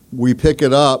we pick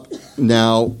it up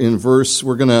now in verse,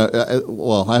 we're going to,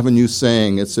 I have a new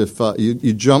saying. It's if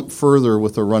you jump further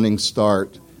with a running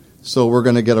start. So we're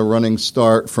going to get a running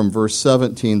start from verse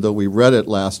 17, though we read it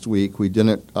last week. We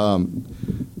didn't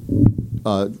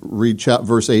read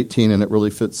verse 18, and it really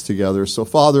fits together. So,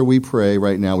 Father, we pray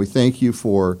right now. We thank you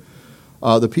for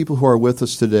the people who are with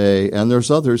us today, and there's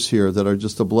others here that are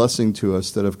just a blessing to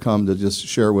us that have come to just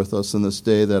share with us in this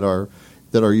day that are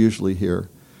usually here.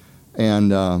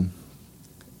 And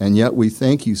yet we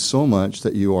thank you so much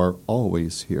that you are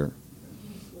always here.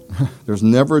 There's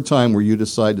never a time where you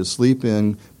decide to sleep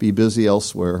in, be busy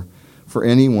elsewhere for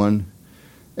anyone.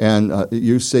 And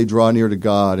you say, draw near to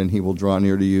God, and he will draw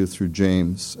near to you through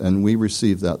James. And we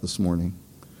receive that this morning.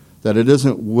 That it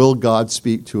isn't, will God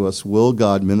speak to us? Will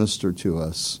God minister to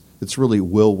us? It's really,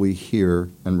 will we hear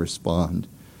and respond?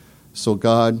 So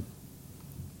God,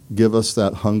 give us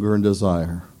that hunger and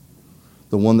desire,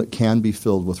 the one that can be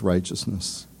filled with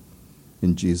righteousness.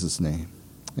 In Jesus' name,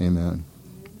 amen.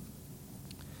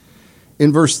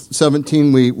 In verse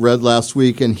 17 we read last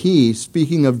week, and he,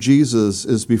 speaking of Jesus,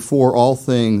 is before all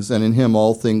things, and in him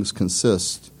all things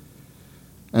consist.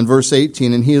 And verse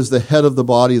 18, and he is the head of the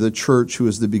body of the church, who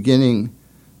is the beginning,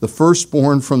 the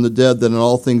firstborn from the dead, that in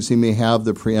all things he may have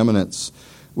the preeminence.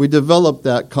 We developed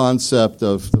that concept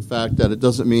of the fact that it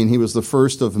doesn't mean he was the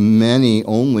first of many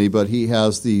only, but he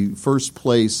has the first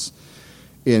place.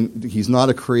 He's not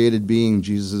a created being.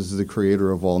 Jesus is the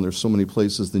creator of all. And there's so many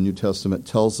places the New Testament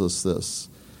tells us this.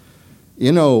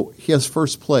 You know, he has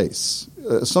first place.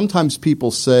 Sometimes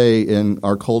people say in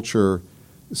our culture,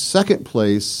 second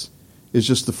place is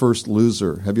just the first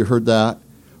loser. Have you heard that?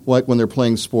 Like when they're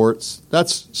playing sports?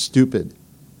 That's stupid.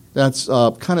 That's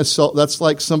that's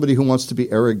like somebody who wants to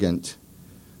be arrogant.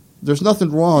 There's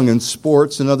nothing wrong in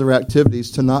sports and other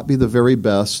activities to not be the very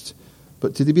best.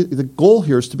 But the goal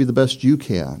here is to be the best you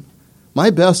can.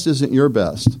 My best isn't your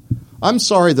best. I'm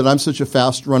sorry that I'm such a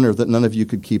fast runner that none of you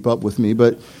could keep up with me,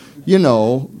 but, you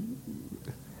know,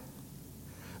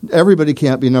 everybody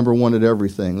can't be number one at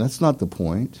everything. That's not the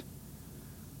point.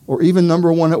 Or even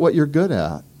number one at what you're good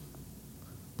at.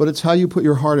 But it's how you put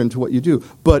your heart into what you do.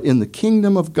 But in the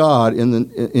kingdom of God,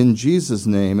 in Jesus'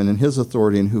 name and in his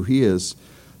authority and who he is,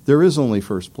 there is only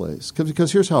first place.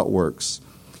 Because here's how it works.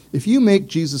 If you make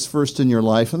Jesus first in your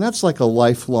life, and that's like a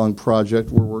lifelong project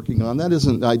we're working on. That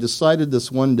isn't, I decided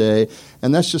this one day,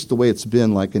 and that's just the way it's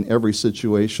been, like in every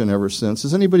situation ever since.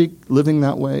 Is anybody living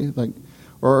that way?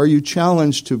 Or are you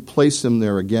challenged to place him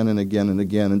there again and again and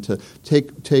again, and to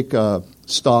take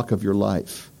stock of your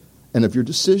life and of your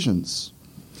decisions?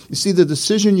 You see, the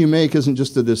decision you make isn't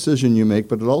just the decision you make,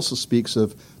 but it also speaks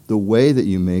of the way that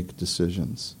you make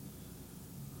decisions.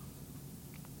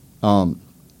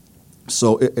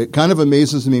 So it kind of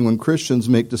amazes me when Christians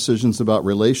make decisions about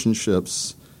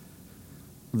relationships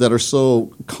that are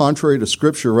so contrary to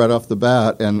Scripture right off the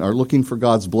bat and are looking for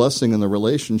God's blessing in the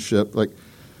relationship. Like,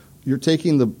 you're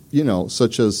taking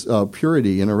such as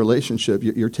purity in a relationship.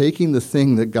 You're taking the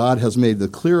thing that God has made the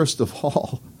clearest of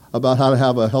all about how to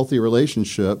have a healthy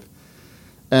relationship,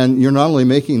 and you're not only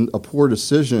making a poor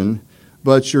decision,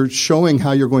 but you're showing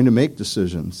how you're going to make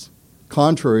decisions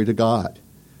contrary to God.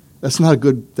 That's not a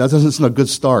good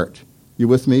start. You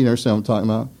with me? You understand what I'm talking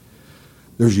about?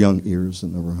 There's young ears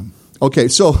in the room. Okay,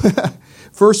 so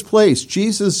first place,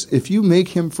 Jesus, if you make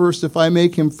him first, if I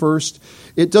make him first,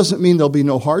 it doesn't mean there'll be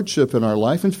no hardship in our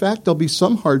life. In fact, there'll be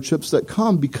some hardships that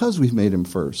come because we've made him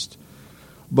first.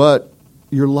 But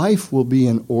your life will be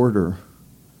in order.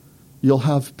 You'll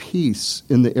have peace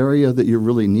in the area that you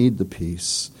really need the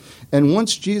peace. And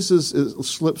once Jesus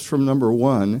slips from number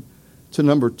 1 to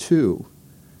number 2,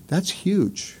 that's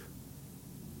huge.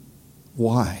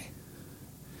 Why?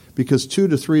 Because 2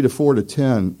 to 3 to 4 to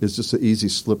 10 is just an easy,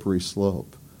 slippery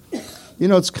slope. You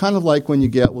know, it's kind of like when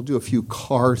we'll do a few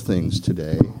car things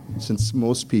today, since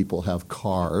most people have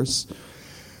cars.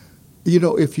 You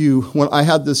know,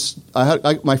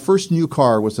 my first new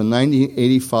car was a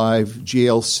 1985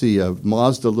 GLC, a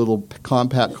Mazda little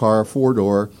compact car,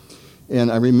 4-door. And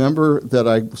I remember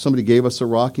that somebody gave us a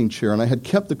rocking chair, and I had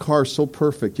kept the car so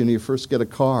perfect. You know, you first get a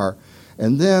car.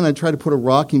 And then I tried to put a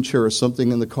rocking chair or something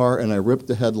in the car, and I ripped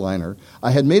the headliner.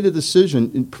 I had made a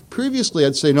decision. Previously,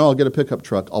 I'd say, no, I'll get a pickup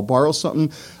truck. I'll borrow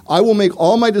something. I will make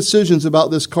all my decisions about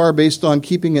this car based on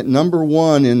keeping it number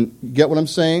 1. And you get what I'm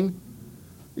saying?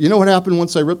 You know what happened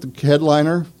once I ripped the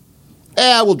headliner?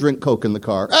 We'll drink Coke in the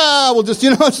car. We'll just,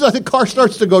 the car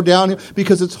starts to go down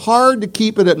because it's hard to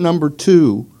keep it at number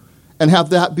 2. And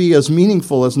have that be as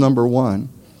meaningful as number 1.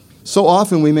 So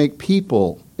often we make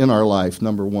people in our life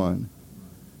number 1.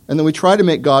 And then we try to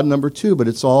make God number 2, but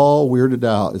it's all weirded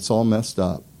out. It's all messed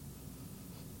up.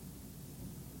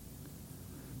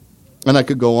 And I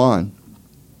could go on,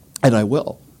 and I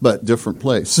will, but different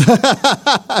place.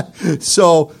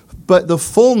 But the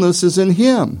fullness is in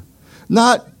him.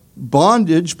 Not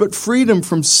bondage, but freedom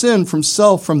from sin, from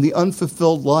self, from the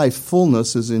unfulfilled life.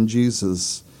 Fullness is in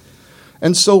Jesus.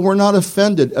 And so we're not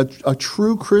offended. A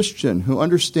true Christian who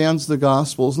understands the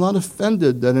gospel is not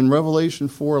offended that in Revelation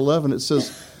 4:11 it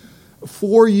says,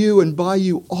 for you and by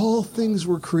you all things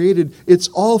were created. It's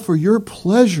all for your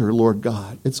pleasure, Lord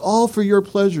God. It's all for your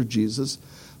pleasure, Jesus.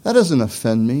 That doesn't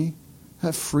offend me.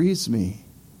 That frees me.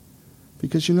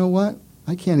 Because you know what?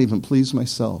 I can't even please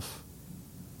myself.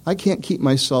 I can't keep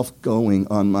myself going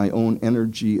on my own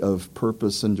energy of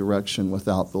purpose and direction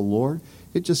without the Lord.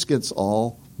 It just gets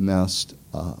all messed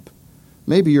up.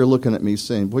 Maybe you're looking at me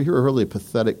saying, boy, you're a really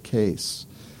pathetic case.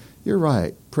 You're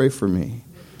right. Pray for me.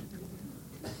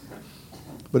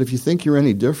 But if you think you're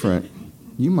any different,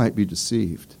 you might be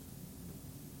deceived.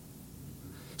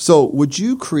 So would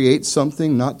you create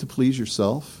something not to please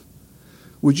yourself?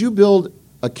 Would you build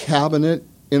a cabinet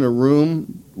in a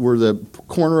room where the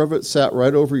corner of it sat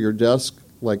right over your desk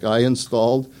like I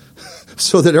installed?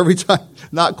 So that every time,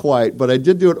 not quite, but I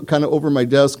did do it kind of over my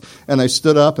desk, and I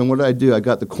stood up, and what did I do? I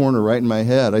got the corner right in my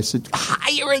head. I said,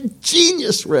 you're a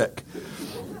genius, Rick.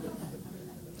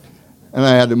 And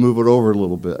I had to move it over a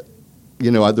little bit.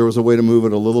 There was a way to move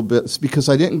it a little bit because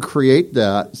I didn't create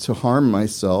that to harm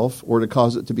myself or to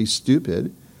cause it to be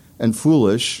stupid and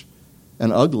foolish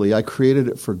and ugly. I created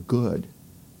it for good.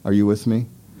 Are you with me?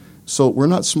 So we're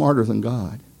not smarter than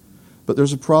God. But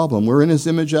there's a problem. We're in his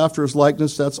image after his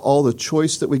likeness. That's all the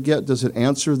choice that we get. Does it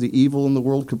answer the evil in the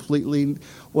world completely?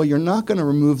 Well, you're not going to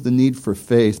remove the need for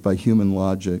faith by human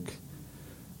logic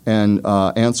and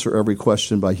answer every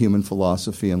question by human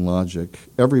philosophy and logic.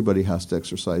 Everybody has to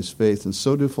exercise faith, and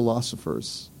so do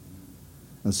philosophers.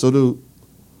 And so do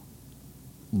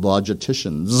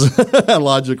logicians,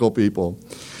 logical people.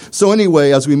 So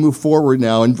anyway, as we move forward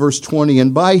now, in verse 20,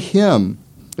 and by him,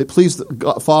 it pleased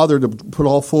the Father to put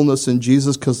all fullness in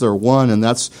Jesus because they're one,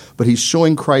 but he's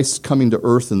showing Christ coming to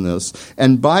earth in this.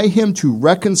 And by him to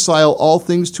reconcile all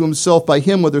things to himself, by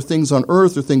him, whether things on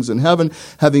earth or things in heaven,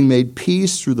 having made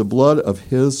peace through the blood of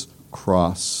his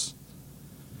cross.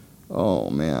 Oh,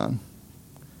 man.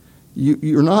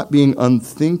 You're not being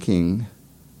unthinking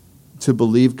to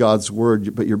believe God's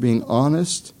word, but you're being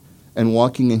honest and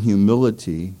walking in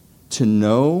humility to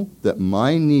know that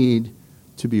my need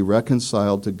to be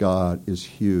reconciled to God is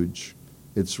huge.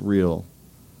 It's real.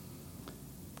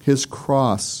 His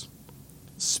cross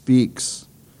speaks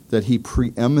that he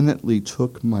preeminently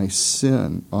took my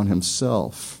sin on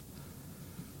himself,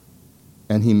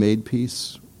 and he made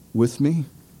peace with me,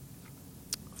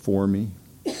 for me,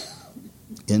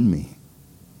 in me.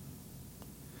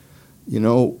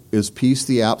 Is peace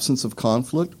the absence of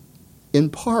conflict? In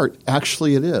part,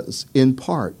 actually it is, in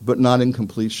part, but not in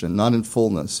completion, not in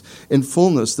fullness. In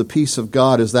fullness, the peace of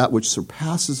God is that which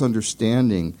surpasses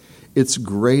understanding. It's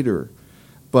greater.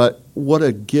 But what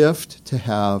a gift to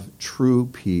have true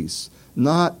peace.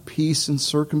 Not peace in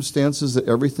circumstances that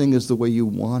everything is the way you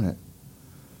want it,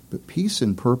 but peace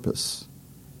in purpose,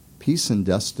 peace in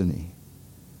destiny,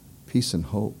 peace in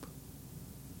hope,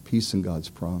 peace in God's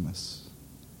promise.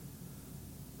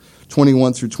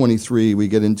 21 through 23, we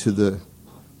get into the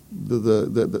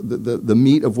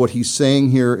meat of what he's saying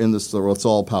here in this. It's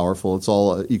all powerful. It's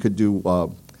all you could do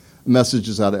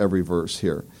messages out of every verse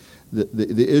here.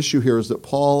 The issue here is that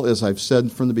Paul, as I've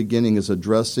said from the beginning, is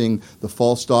addressing the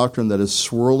false doctrine that is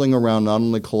swirling around not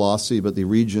only Colossae but the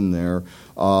region there,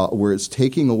 where it's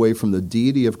taking away from the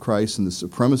deity of Christ and the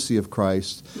supremacy of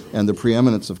Christ and the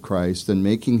preeminence of Christ and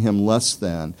making him less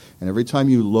than. And every time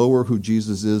you lower who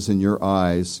Jesus is in your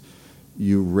eyes,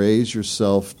 you raise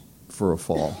yourself for a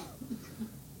fall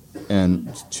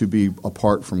and to be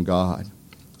apart from God.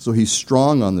 So he's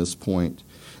strong on this point.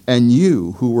 And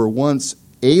you, who were once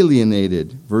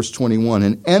alienated, verse 21,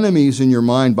 and enemies in your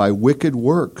mind by wicked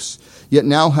works, yet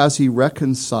now has he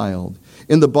reconciled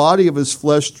in the body of his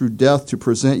flesh through death to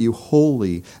present you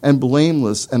holy and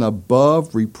blameless and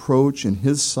above reproach in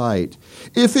his sight.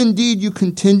 If indeed you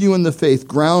continue in the faith,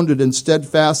 grounded and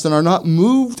steadfast, and are not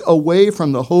moved away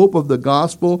from the hope of the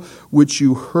gospel which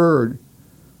you heard,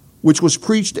 which was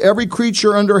preached to every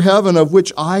creature under heaven, of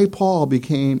which I, Paul,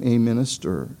 became a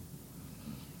minister.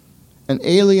 An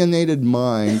alienated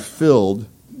mind filled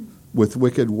with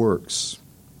wicked works,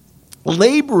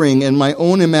 laboring in my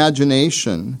own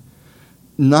imagination,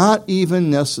 not even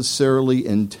necessarily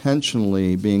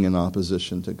intentionally being in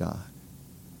opposition to God.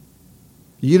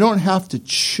 You don't have to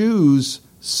choose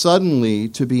suddenly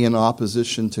to be in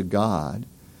opposition to God.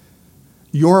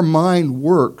 Your mind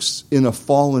works in a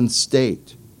fallen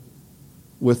state.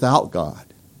 without God.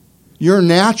 Your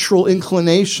natural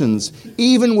inclinations,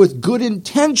 even with good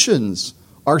intentions,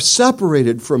 are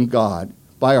separated from God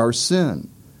by our sin.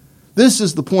 This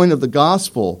is the point of the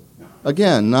gospel.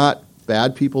 Again, not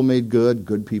bad people made good,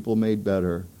 good people made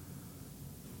better.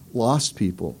 Lost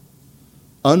people,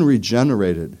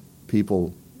 unregenerated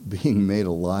people being made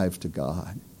alive to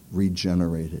God,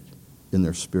 regenerated in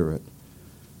their spirit,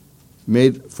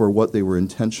 made for what they were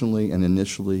intentionally and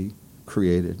initially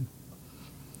created.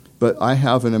 But I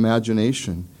have an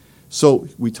imagination. So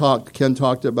Ken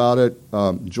talked about it,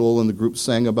 Joel and the group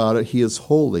sang about it. He is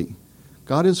holy.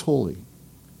 God is holy.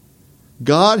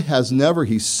 God has never,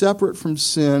 he's separate from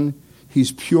sin,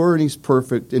 he's pure and he's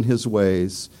perfect in his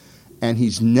ways, and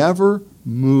he's never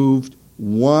moved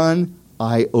one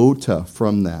iota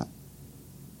from that.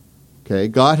 Okay,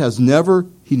 God has never,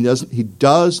 he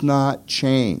does not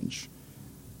change.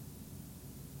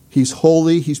 He's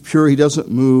holy, he's pure, he doesn't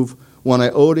move one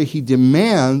iota, he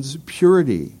demands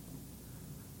purity.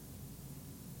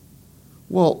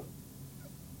 Well,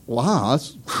 wow,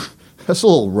 that's a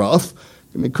little rough.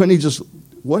 I mean, couldn't he just,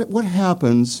 what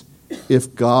happens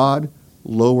if God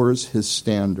lowers his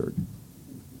standard?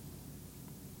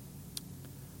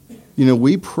 You know,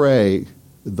 we pray,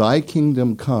 thy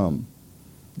kingdom come,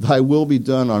 thy will be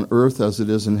done on earth as it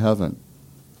is in heaven.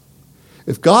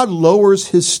 If God lowers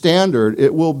his standard,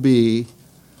 it will be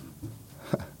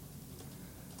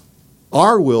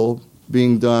our will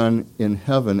being done in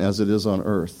heaven as it is on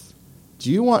earth.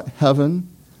 Do you want heaven,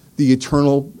 the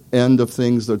eternal end of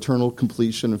things, the eternal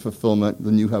completion and fulfillment,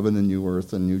 the new heaven and new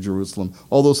earth and new Jerusalem,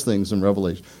 all those things in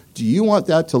Revelation? Do you want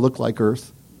that to look like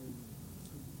earth?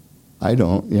 I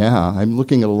don't. Yeah, I'm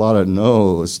looking at a lot of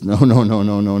no's.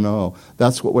 No.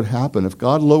 That's what would happen. If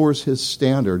God lowers his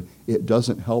standard, it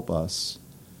doesn't help us.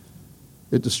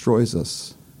 It destroys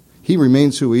us. He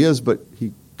remains who he is, but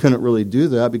he couldn't really do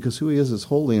that because who he is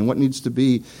holy, and what needs to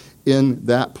be in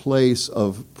that place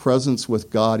of presence with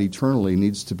God eternally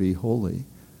needs to be holy.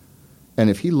 And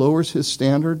if he lowers his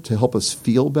standard to help us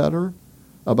feel better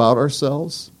about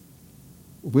ourselves,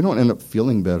 we don't end up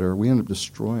feeling better. We end up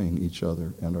destroying each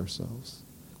other and ourselves.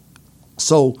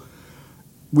 So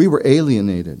we were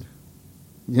alienated.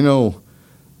 You know,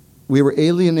 we were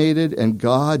alienated and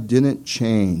God didn't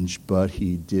change, but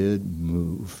he did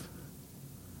move.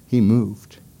 He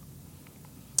moved.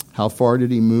 How far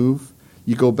did he move?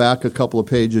 You go back a couple of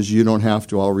pages. You don't have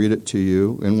to. I'll read it to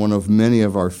you in one of many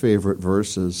of our favorite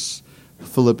verses,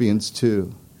 Philippians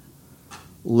 2.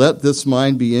 Let this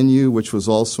mind be in you, which was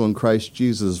also in Christ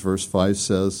Jesus, verse 5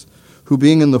 says, who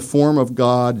being in the form of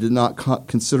God did not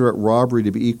consider it robbery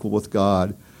to be equal with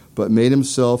God, but made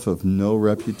himself of no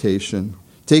reputation,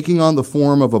 taking on the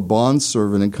form of a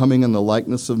bondservant and coming in the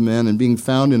likeness of men and being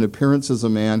found in appearance as a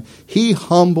man, he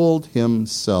humbled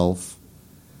himself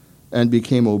and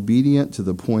became obedient to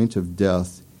the point of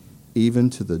death, even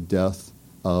to the death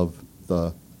of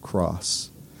the cross.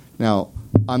 Now,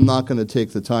 I'm not going to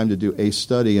take the time to do a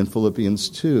study in Philippians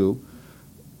 2.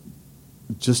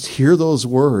 Just hear those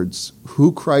words.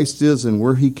 Who Christ is and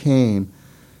where he came.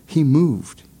 He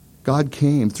moved. God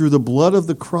came. Through the blood of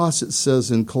the cross, it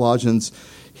says in Colossians,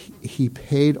 he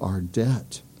paid our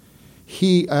debt.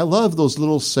 I love those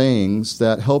little sayings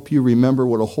that help you remember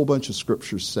what a whole bunch of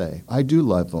scriptures say. I do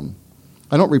love them.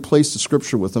 I don't replace the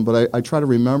scripture with them, but I try to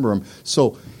remember them.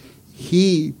 So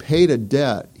he paid a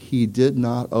debt he did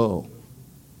not owe.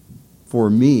 For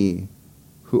me,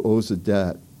 who owes a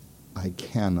debt I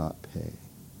cannot pay.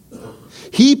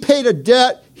 He paid a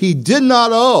debt he did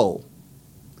not owe.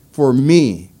 For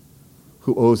me,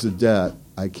 who owes a debt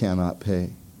I cannot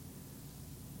pay.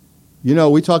 You know,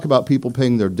 we talk about people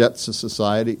paying their debts to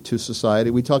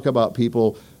society. We talk about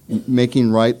people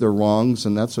making right their wrongs,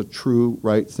 and that's a true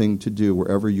right thing to do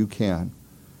wherever you can.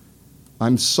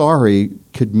 I'm sorry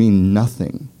could mean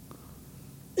nothing.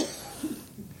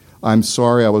 I'm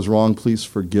sorry I was wrong, please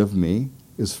forgive me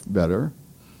is better.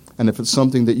 And if it's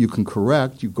something that you can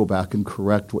correct, you go back and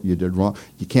correct what you did wrong.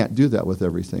 You can't do that with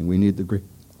everything. We need the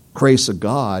grace of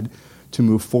God to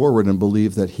move forward and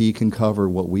believe that he can cover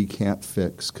what we can't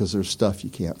fix, because there's stuff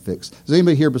you can't fix. Does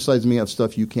anybody here besides me have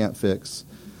stuff you can't fix?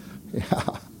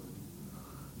 Yeah.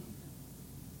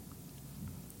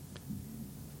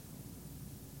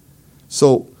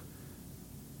 So,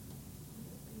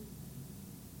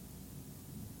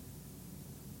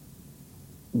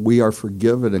 we are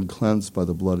forgiven and cleansed by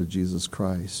the blood of Jesus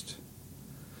Christ.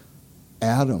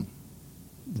 Adam,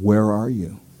 where are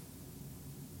you?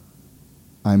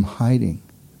 I'm hiding.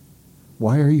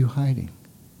 Why are you hiding?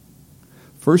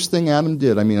 First thing Adam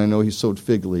did, I know he sowed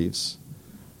fig leaves.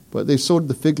 But they sowed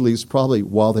the fig leaves probably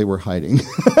while they were hiding,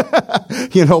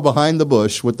 behind the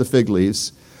bush with the fig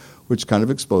leaves, which kind of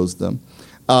exposed them.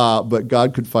 But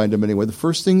God could find them anyway. The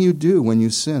first thing you do when you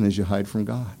sin is you hide from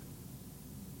God.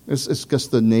 It's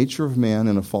just the nature of man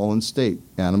in a fallen state.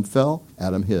 Adam fell,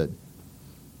 Adam hid.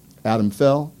 Adam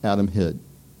fell, Adam hid.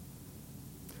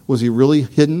 Was he really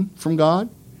hidden from God?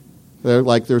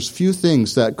 There's few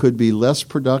things that could be less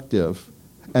productive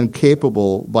and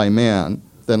capable by man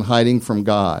than hiding from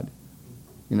God.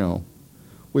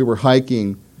 We were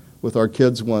hiking with our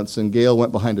kids once, and Gail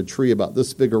went behind a tree about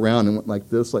this big around and went like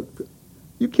this, like,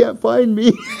 you can't find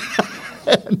me.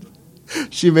 And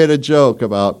she made a joke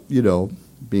about,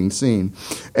 being seen.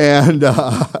 And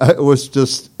it was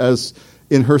just, as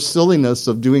in her silliness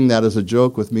of doing that as a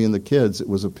joke with me and the kids, it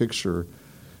was a picture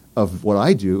of what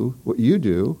I do, what you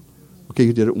do. Okay,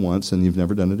 you did it once and you've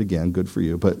never done it again. Good for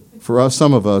you. But for us,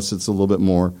 some of us, it's a little bit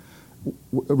more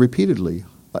repeatedly.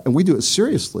 And we do it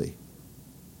seriously.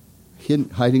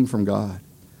 Hiding from God.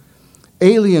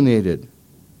 Alienated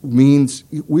means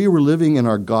we were living in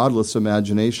our godless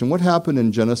imagination. What happened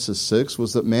in Genesis 6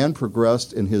 was that man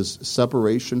progressed in his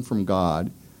separation from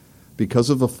God because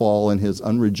of the fall in his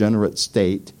unregenerate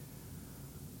state,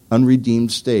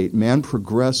 unredeemed state. Man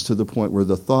progressed to the point where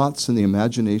the thoughts and the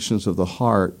imaginations of the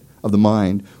heart, of the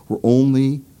mind, were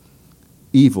only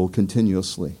evil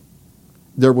continuously.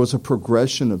 There was a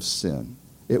progression of sin.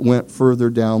 It went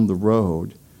further down the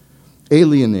road.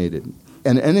 Alienated,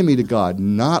 an enemy to God,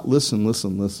 not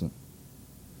listen.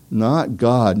 Not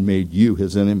God made you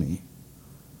his enemy.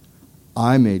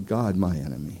 I made God my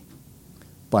enemy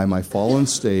by my fallen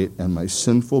state and my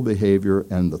sinful behavior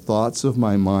and the thoughts of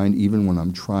my mind, even when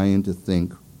I'm trying to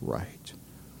think right.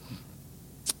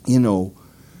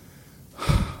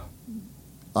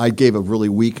 I gave a really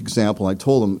weak example. I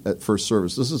told them at first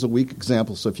service, this is a weak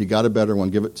example, so if you got a better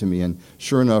one, give it to me. And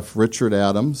sure enough, Richard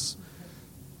Adams,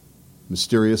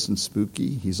 mysterious and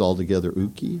spooky, he's altogether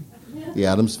ooky, the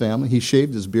Adams family. He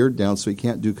shaved his beard down so he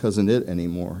can't do Cousin It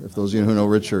anymore, if those of you who know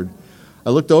Richard. I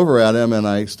looked over at him and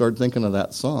I started thinking of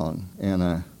that song.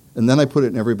 And then I put it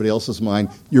in everybody else's mind,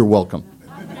 you're welcome.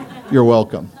 You're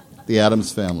welcome, the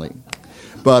Adams family.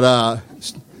 But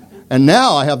and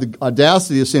now I have the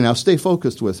audacity to say, now stay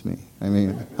focused with me. I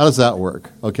mean, how does that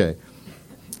work? Okay.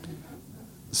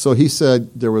 So he said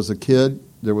there was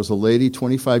a lady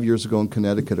 25 years ago in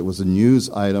Connecticut. It was a news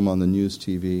item on the news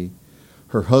TV.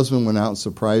 Her husband went out and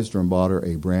surprised her and bought her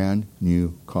a brand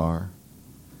new car.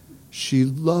 She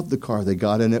loved the car. They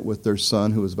got in it with their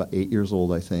son, who was about 8 years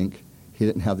old, I think. He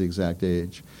didn't have the exact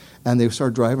age. And they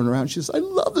started driving around. She said, I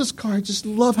love this car. I just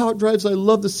love how it drives. I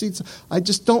love the seats. I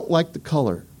just don't like the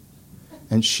color.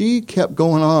 And she kept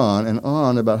going on and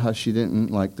on about how she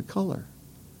didn't like the color.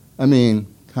 I mean,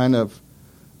 kind of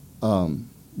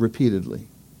repeatedly.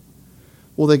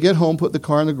 Well, they get home, put the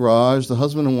car in the garage. The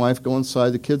husband and wife go inside.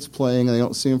 The kid's playing, and they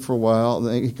don't see him for a while.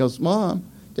 And he goes, Mom,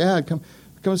 Dad, come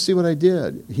and see what I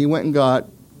did. He went and got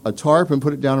a tarp and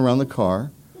put it down around the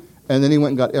car. And then he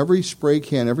went and got every spray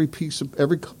can, every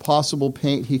possible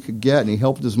paint he could get, and he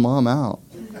helped his mom out.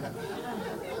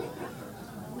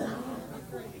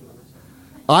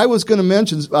 I was going to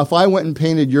mention, if I went and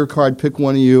painted your car, I'd pick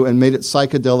one of you and made it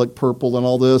psychedelic purple and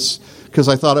all this, because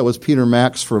I thought it was Peter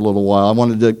Max for a little while. I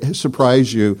wanted to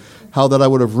surprise you how that I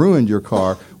would have ruined your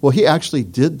car. Well, he actually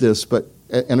did this,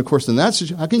 and of course, in that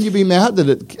situation, how can you be mad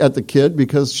at the kid?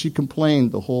 Because she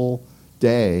complained the whole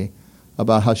day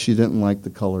about how she didn't like the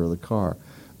color of the car.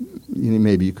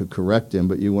 Maybe you could correct him,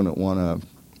 but you wouldn't want to.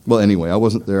 Well, anyway, I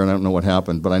wasn't there, and I don't know what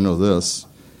happened, but I know this.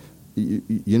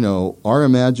 Our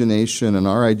imagination and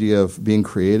our idea of being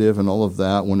creative and all of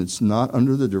that, when it's not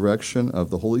under the direction of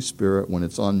the Holy Spirit, when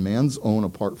it's on man's own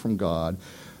apart from God,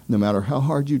 no matter how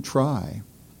hard you try,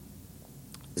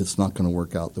 it's not going to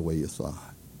work out the way you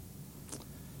thought.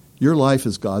 Your life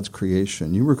is God's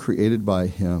creation. You were created by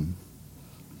Him.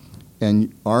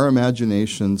 And our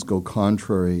imaginations go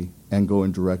contrary and go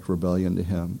in direct rebellion to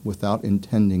Him without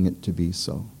intending it to be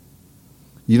so.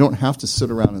 You don't have to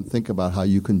sit around and think about how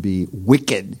you can be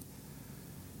wicked.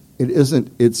 It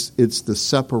isn't. It's the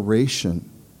separation.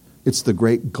 It's the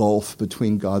great gulf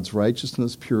between God's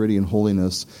righteousness, purity, and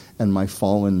holiness and my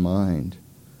fallen mind.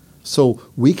 So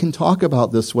we can talk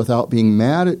about this without being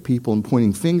mad at people and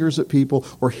pointing fingers at people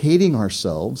or hating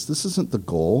ourselves. This isn't the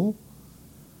goal.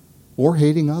 Or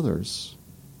hating others.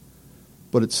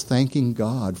 But it's thanking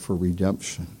God for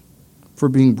redemption. For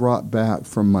being brought back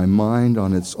from my mind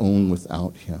on its own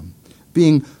without Him.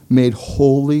 Being made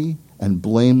holy and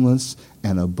blameless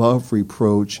and above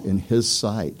reproach in His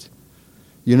sight.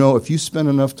 If you spend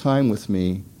enough time with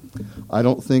me, I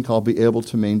don't think I'll be able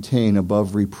to maintain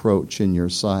above reproach in your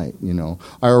sight. I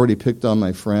already picked on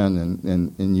my friend,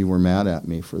 and you were mad at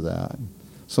me for that.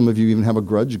 Some of you even have a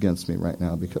grudge against me right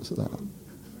now because of that.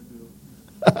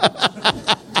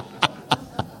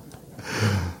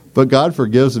 But God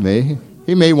forgives me.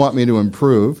 He may want me to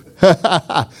improve.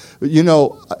 But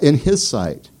in His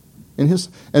sight.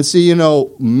 And see,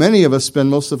 many of us spend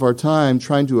most of our time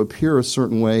trying to appear a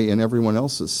certain way in everyone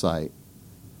else's sight.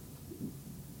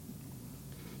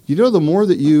 The more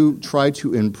that you try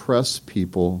to impress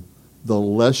people, the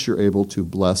less you're able to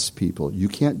bless people. You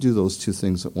can't do those two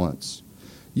things at once.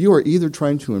 You are either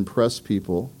trying to impress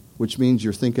people, which means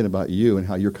you're thinking about you and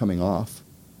how you're coming off.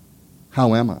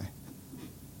 How am I?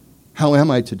 How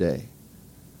am I today?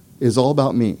 It's all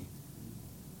about me.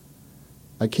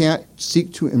 I can't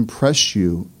seek to impress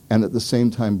you and at the same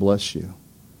time bless you.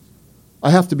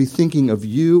 I have to be thinking of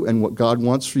you and what God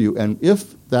wants for you. And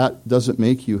if that doesn't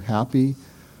make you happy,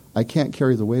 I can't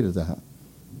carry the weight of that.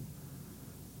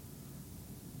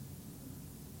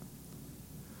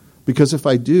 Because if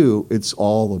I do, it's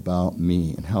all about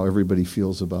me and how everybody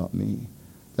feels about me.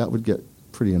 That would get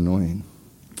pretty annoying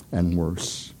and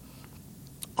worse.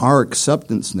 Our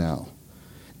acceptance now,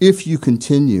 if you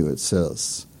continue, it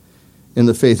says, in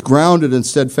the faith, grounded and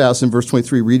steadfast, in verse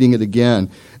 23, reading it again,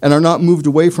 and are not moved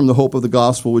away from the hope of the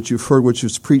gospel which you've heard, which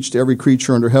is preached to every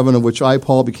creature under heaven, of which I,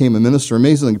 Paul, became a minister.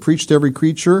 Amazingly, preached to every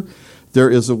creature. There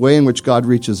is a way in which God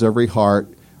reaches every heart.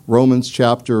 Romans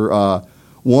chapter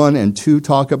 1 and 2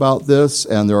 talk about this,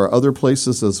 and there are other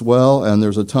places as well, and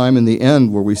there's a time in the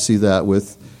end where we see that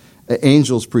with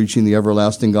angels preaching the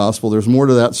everlasting gospel. There's more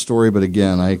to that story, but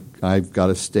again, I've got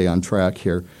to stay on track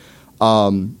here.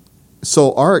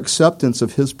 So our acceptance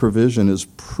of His provision is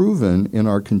proven in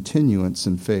our continuance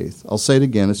in faith. I'll say it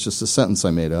again. It's just a sentence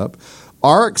I made up.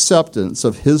 Our acceptance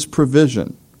of His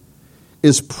provision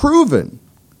is proven.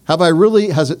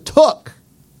 Has it took?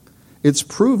 It's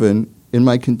proven in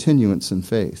my continuance in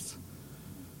faith.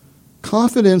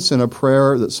 Confidence in a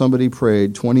prayer that somebody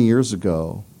prayed 20 years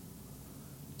ago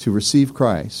to receive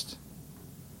Christ,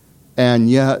 and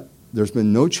yet there's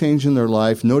been no change in their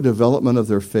life, no development of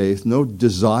their faith, no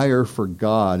desire for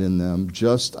God in them,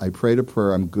 just I prayed a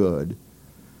prayer, I'm good.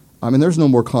 There's no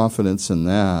more confidence in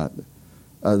that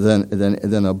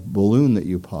than a balloon that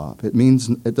you pop.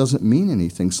 It doesn't mean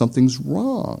anything. Something's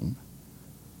wrong.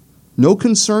 No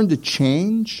concern to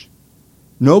change,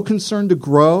 no concern to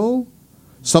grow.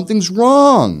 Something's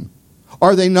wrong.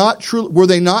 Were they not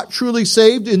truly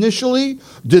saved initially?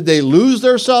 Did they lose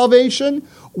their salvation?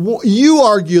 You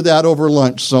argue that over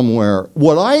lunch somewhere.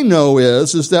 What I know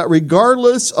is that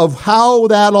regardless of how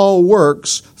that all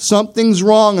works, something's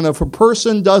wrong. And if a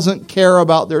person doesn't care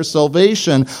about their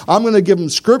salvation, I'm going to give them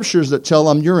scriptures that tell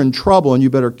them you're in trouble and you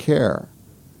better care.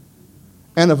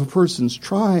 And if a person's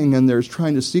trying and they're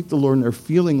trying to seek the Lord and they're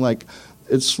feeling like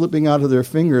it's slipping out of their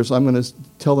fingers, I'm going to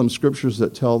tell them scriptures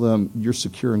that tell them you're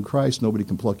secure in Christ. Nobody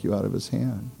can pluck you out of His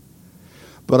hand.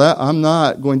 But I'm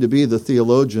not going to be the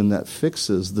theologian that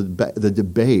fixes the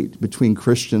debate between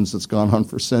Christians that's gone on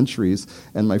for centuries.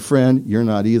 And my friend, you're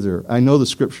not either. I know the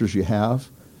scriptures you have.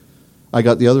 I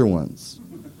got the other ones.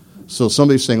 So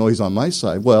somebody's saying, oh, he's on my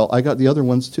side. Well, I got the other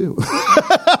ones too.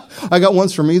 I got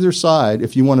ones from either side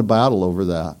if you want to battle over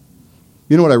that.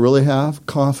 You know what I really have?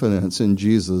 Confidence in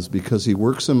Jesus, because He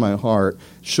works in my heart,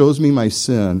 shows me my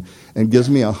sin, and gives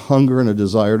me a hunger and a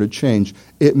desire to change.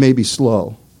 It may be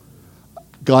slow.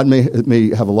 God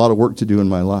may have a lot of work to do in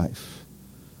my life.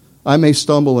 I may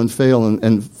stumble and fail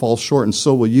and fall short, and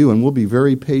so will you, and we'll be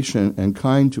very patient and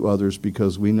kind to others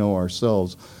because we know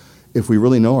ourselves. If we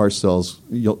really know ourselves,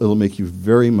 it'll make you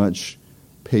very much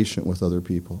patient with other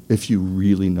people, if you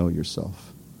really know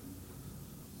yourself.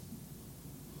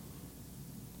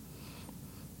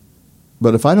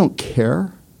 But if I don't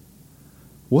care,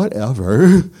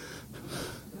 whatever.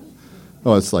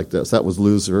 Oh, it's like this. That was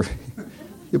loser.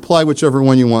 You apply whichever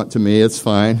one you want to me. It's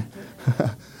fine.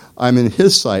 I'm in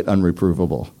His sight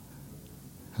unreprovable.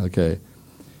 Okay.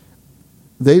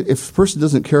 If a person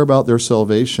doesn't care about their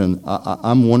salvation,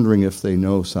 I'm wondering if they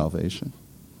know salvation.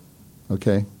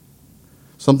 Okay?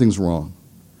 Something's wrong.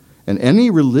 And any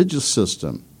religious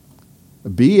system,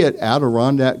 be it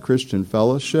Adirondack Christian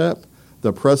Fellowship,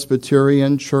 the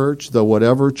Presbyterian Church, the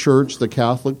whatever church, the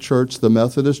Catholic Church, the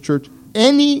Methodist Church,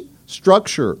 any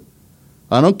structure,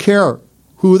 I don't care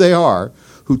who they are,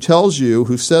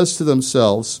 who says to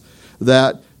themselves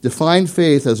that define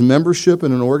faith as membership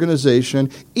in an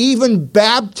organization, even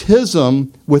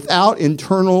baptism without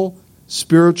internal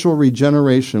spiritual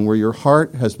regeneration, where your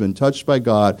heart has been touched by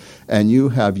God and you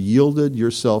have yielded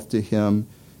yourself to Him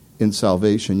in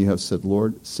salvation, you have said,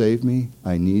 Lord, save me,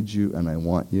 I need you, and I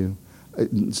want you.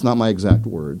 It's not my exact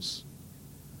words,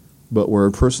 but where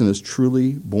a person is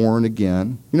truly born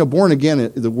again. Born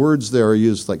again, the words there are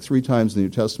used like 3 times in the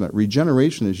New Testament.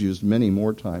 Regeneration is used many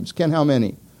more times. Ken, how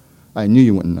many? I knew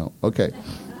you wouldn't know. Okay.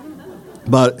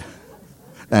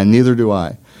 And neither do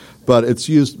I. But it's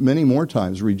used many more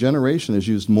times. Regeneration is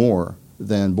used more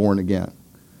than born again.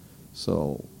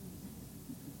 So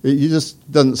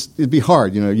it'd be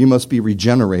hard. You must be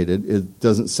regenerated. It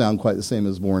doesn't sound quite the same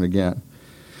as born again.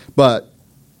 But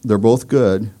they're both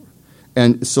good.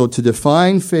 And so to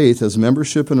define faith as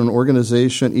membership in an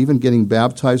organization, even getting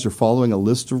baptized or following a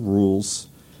list of rules,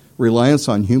 reliance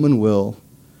on human will,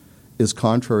 is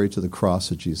contrary to the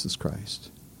cross of Jesus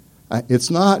Christ. It's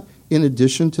not in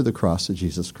addition to the cross of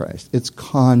Jesus Christ. It's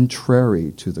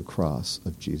contrary to the cross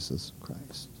of Jesus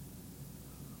Christ.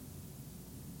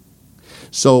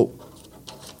 So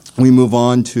we move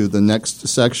on to the next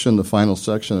section, the final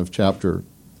section of chapter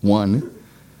 1.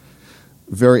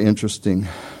 Very interesting.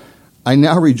 I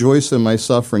now rejoice in my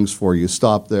sufferings for you.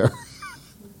 Stop there.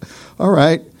 All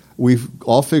right. We've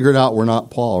all figured out we're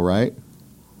not Paul, right?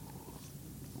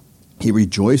 He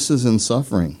rejoices in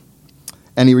suffering.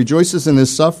 And he rejoices in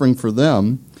his suffering for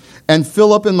them, and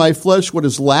fill up in my flesh what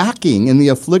is lacking in the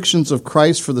afflictions of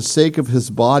Christ for the sake of his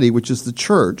body, which is the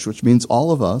church, which means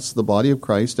all of us, the body of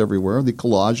Christ everywhere, the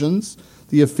Colossians,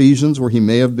 the Ephesians, where he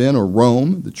may have been, or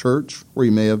Rome, the church, where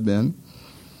he may have been,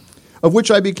 of which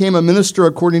I became a minister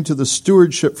according to the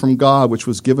stewardship from God, which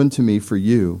was given to me for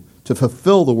you, to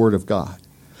fulfill the word of God.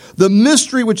 The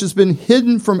mystery which has been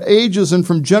hidden from ages and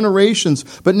from generations,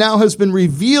 but now has been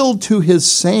revealed to his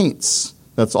saints.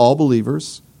 That's all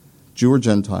believers, Jew or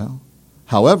Gentile.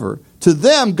 However, to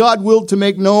them God willed to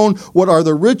make known what are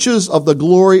the riches of the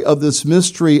glory of this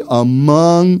mystery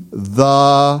among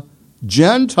the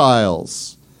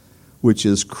Gentiles, which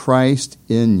is Christ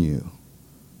in you,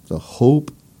 the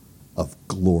hope of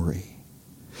glory.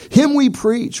 Him we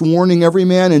preach, warning every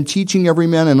man and teaching every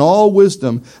man in all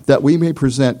wisdom, that we may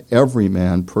present every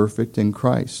man perfect in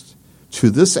Christ. To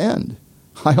this end,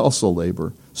 I also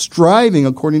labor, striving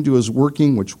according to his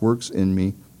working, which works in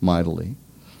me mightily.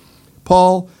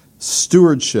 Paul's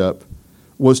stewardship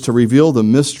was to reveal the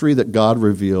mystery that God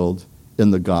revealed in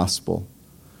the gospel.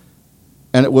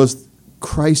 And it was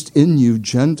Christ in you,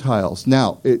 Gentiles.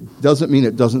 Now, it doesn't mean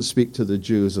it doesn't speak to the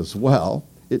Jews as well.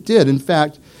 It did. In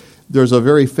fact, there's a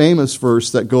very famous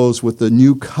verse that goes with the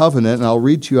new covenant, and I'll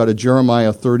read to you out of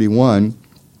Jeremiah 31,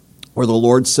 where the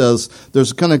Lord says,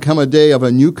 there's going to come a day of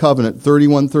a new covenant,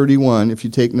 31:31, if you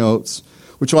take notes,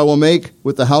 which I will make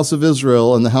with the house of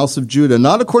Israel and the house of Judah,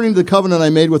 not according to the covenant I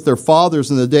made with their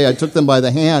fathers in the day I took them by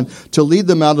the hand to lead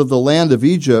them out of the land of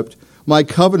Egypt, my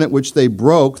covenant which they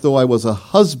broke, though I was a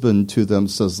husband to them,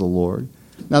 says the Lord.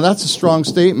 Now that's a strong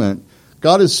statement.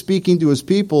 God is speaking to his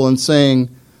people and saying,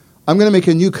 I'm going to make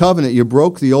a new covenant. You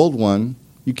broke the old one.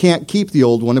 You can't keep the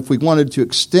old one. If we wanted to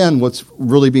extend what's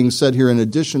really being said here in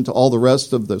addition to all the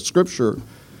rest of the Scripture,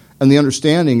 and the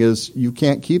understanding is you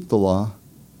can't keep the law,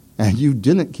 and you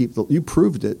didn't keep you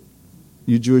proved it.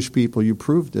 You Jewish people, you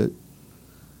proved it.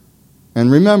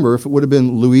 And remember, if it would have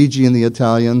been Luigi and the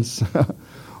Italians,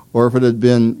 or if it had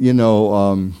been,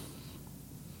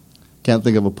 can't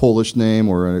think of a Polish name,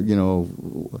 or,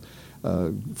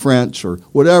 French or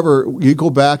whatever, you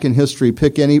go back in history,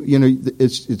 pick any,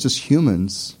 it's just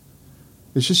humans.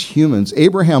 It's just humans.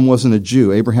 Abraham wasn't a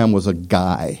Jew. Abraham was a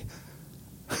guy.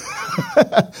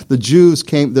 The Jews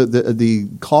came, the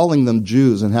calling them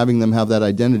Jews and having them have that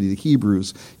identity, the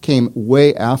Hebrews, came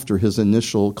way after his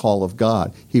initial call of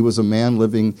God. He was a man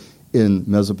living in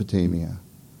Mesopotamia.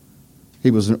 He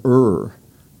was an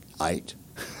Ur-ite.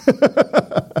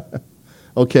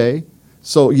 Okay?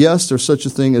 So, yes, there's such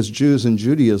a thing as Jews in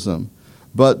Judaism,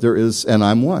 but there is, and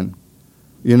I'm one,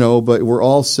 but we're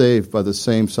all saved by the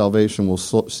same salvation. We'll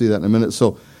see that in a minute.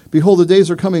 So, behold, the days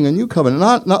are coming, a new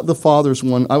covenant, not the father's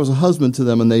one. I was a husband to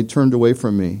them, and they turned away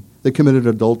from me. They committed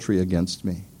adultery against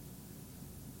me.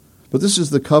 But this is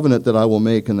the covenant that I will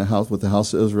make in the house with the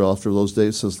house of Israel after those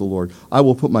days, says the Lord. I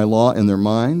will put my law in their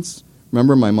minds.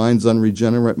 Remember, my mind's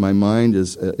unregenerate. My mind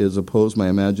is opposed, my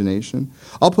imagination.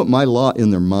 I'll put my law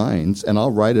in their minds, and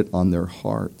I'll write it on their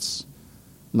hearts.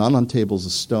 Not on tables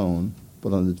of stone,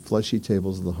 but on the fleshy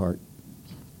tables of the heart.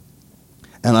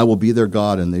 And I will be their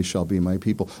God, and they shall be my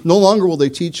people. No longer will they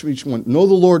teach each one, know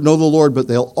the Lord, but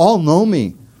they'll all know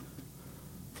me.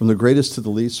 From the greatest to the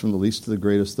least, from the least to the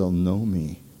greatest, they'll know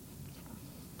me.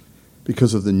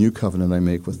 Because of the new covenant I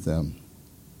make with them.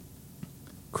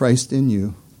 Christ in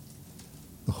you.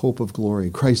 The hope of glory.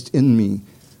 Christ in me,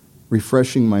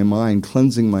 refreshing my mind,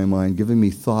 cleansing my mind, giving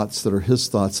me thoughts that are his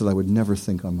thoughts that I would never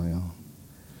think on my own.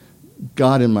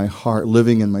 God in my heart,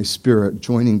 living in my spirit,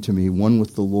 joining to me, one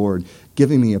with the Lord,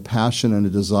 giving me a passion and a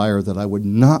desire that I would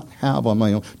not have on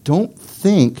my own. Don't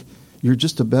think you're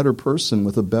just a better person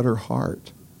with a better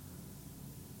heart.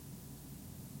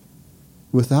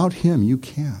 Without him, you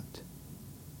can't.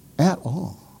 At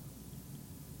all.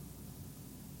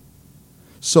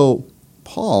 So,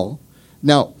 Paul,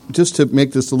 now, just to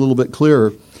make this a little bit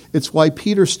clearer, it's why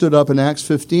Peter stood up in Acts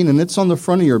 15, and it's on the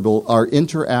front of our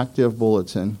interactive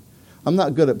bulletin. I'm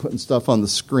not good at putting stuff on the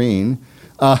screen,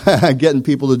 getting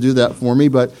people to do that for me,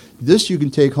 but this you can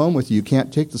take home with you. You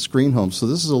can't take the screen home, so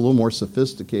this is a little more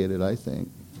sophisticated, I think.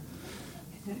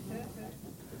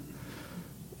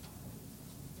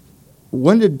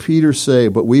 When did Peter say,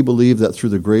 "But we believe that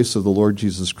through the grace of the Lord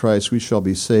Jesus Christ we shall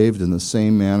be saved in the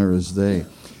same manner as they"?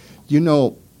 You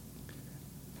know,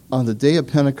 on the day of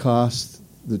Pentecost,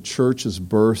 the church is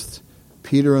birthed.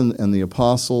 Peter and the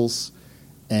apostles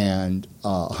and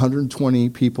 120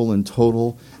 people in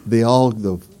total, the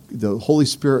Holy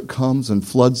Spirit comes and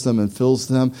floods them and fills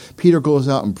them. Peter goes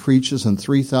out and preaches, and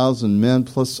 3,000 men,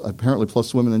 plus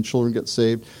women and children, get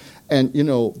saved. And, you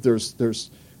know, there's this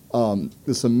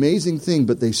amazing thing,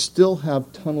 but they still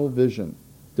have tunnel vision.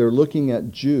 They're looking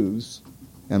at Jews,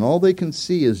 and all they can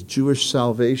see is Jewish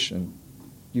salvation.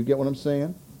 You get what I'm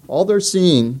saying? All they're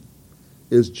seeing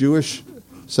is Jewish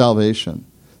salvation.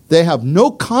 They have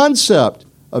no concept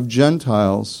of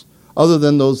Gentiles other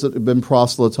than those that have been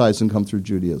proselytized and come through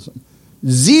Judaism.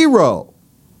 Zero.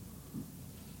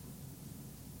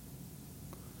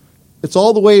 It's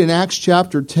all the way in Acts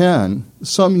chapter 10,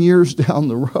 some years down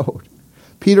the road.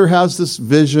 Peter has this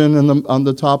vision on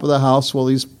the top of the house while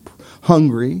he's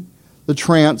hungry. The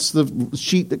trance, the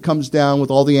sheet that comes down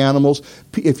with all the animals.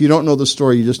 If you don't know the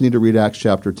story, you just need to read Acts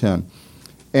chapter 10.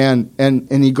 And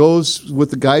he goes with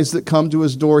the guys that come to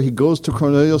his door. He goes to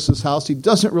Cornelius' house. He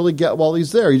doesn't really get while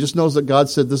he's there. He just knows that God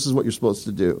said, this is what you're supposed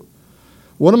to do.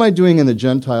 What am I doing in a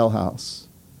Gentile house?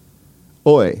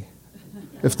 Oi.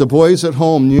 If the boys at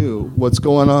home knew what's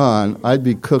going on, I'd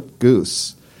be cooked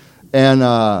goose. And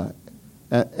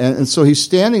so he's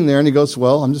standing there and he goes,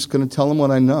 well, I'm just going to tell him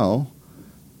what I know.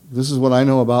 This is what I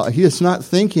know about. He is not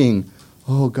thinking,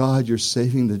 oh, God, you're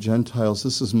saving the Gentiles.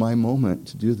 This is my moment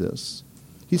to do this.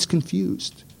 He's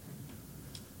confused.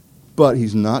 But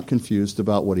he's not confused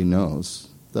about what he knows,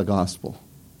 the gospel.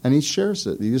 And he shares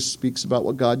it. He just speaks about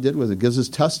what God did with it, gives his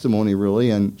testimony, really,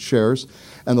 and shares.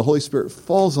 And the Holy Spirit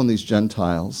falls on these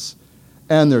Gentiles.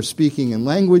 And they're speaking in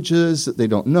languages that they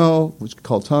don't know, which are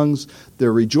called tongues.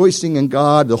 They're rejoicing in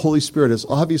God. The Holy Spirit is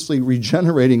obviously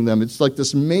regenerating them. It's like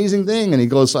this amazing thing. And he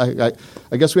goes, I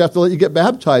guess we have to let you get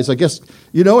baptized. I guess,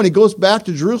 you know, and he goes back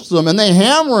to Jerusalem, and they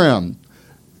hammer him.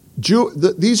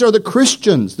 These are the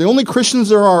Christians. The only Christians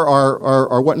there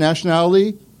are what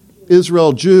nationality?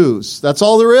 Israel, Jews. That's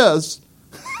all there is.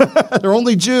 They're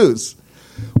only Jews.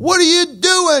 What are you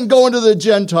doing going to the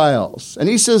Gentiles? And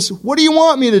he says, what do you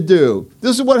want me to do?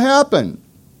 This is what happened.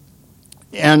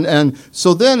 And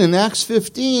so then in Acts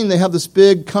 15, they have this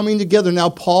big coming together. Now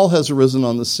Paul has arisen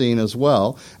on the scene as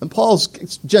well. And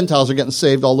Gentiles are getting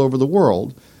saved all over the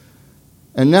world.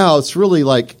 And now it's really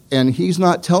like, and he's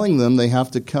not telling them they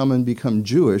have to come and become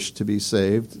Jewish to be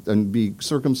saved and be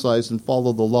circumcised and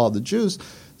follow the law of the Jews.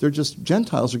 They're just,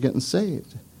 Gentiles are getting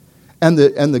saved. And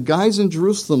the guys in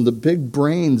Jerusalem, the big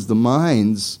brains, the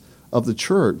minds of the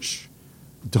church,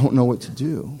 don't know what to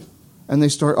do. And they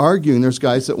start arguing. There's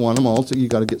guys that want them all to, you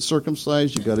got to get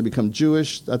circumcised, you got to become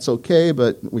Jewish. That's okay,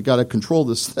 but we got to control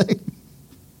this thing.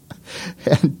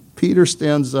 And Peter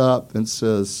stands up and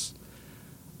says,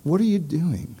 what are you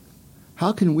doing?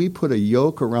 How can we put a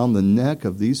yoke around the neck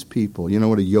of these people? You know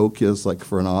what a yoke is, like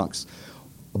for an ox?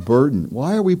 A burden.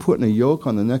 Why are we putting a yoke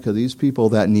on the neck of these people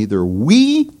that neither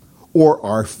we or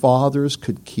our fathers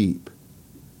could keep?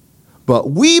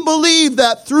 But we believe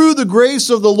that through the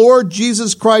grace of the Lord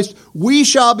Jesus Christ, we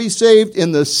shall be saved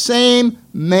in the same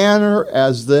manner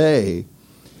as they.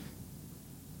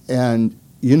 And,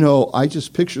 you know, I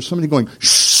just picture somebody going,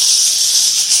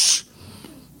 shh,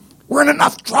 we're in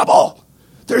enough trouble.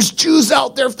 There's Jews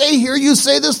out there. If they hear you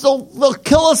say this, they'll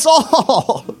kill us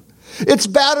all. It's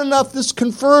bad enough this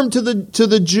confirmed to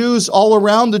the Jews all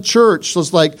around the church. So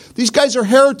it's like, these guys are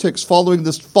heretics following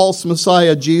this false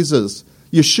Messiah, Jesus,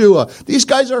 Yeshua. These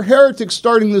guys are heretics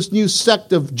starting this new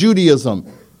sect of Judaism.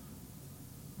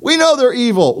 We know they're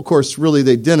evil. Of course, really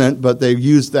they didn't, but they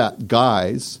used that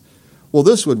guise. Well,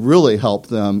 this would really help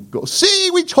them go,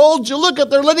 see, we told you, look,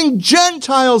 they're letting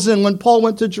Gentiles in. When Paul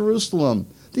went to Jerusalem,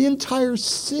 the entire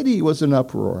city was in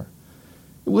uproar.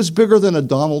 It was bigger than a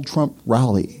Donald Trump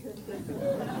rally.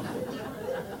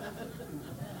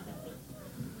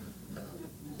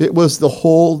 It was the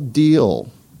whole deal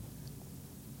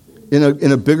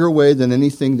in a bigger way than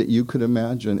anything that you could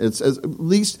imagine. It's at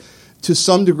least to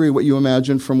some degree what you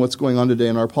imagine from what's going on today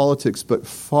in our politics, but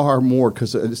far more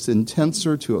because it's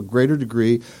intenser to a greater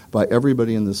degree by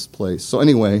everybody in this place. So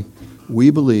anyway,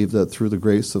 we believe that through the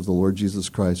grace of the Lord Jesus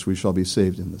Christ, we shall be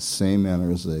saved in the same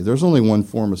manner as they. There's only one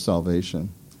form of salvation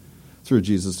through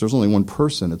Jesus. There's only one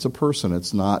person. It's a person.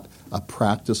 It's not a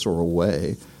practice or a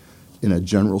way in a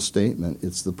general statement.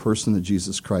 It's the person of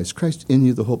Jesus Christ. Christ in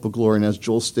you, the hope of glory. And as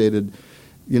Joel stated,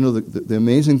 the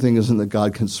amazing thing isn't that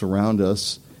God can surround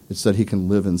us. It's that he can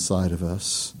live inside of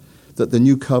us, that the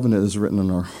new covenant is written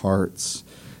in our hearts.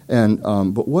 And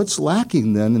but what's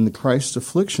lacking then in the Christ's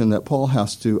affliction that Paul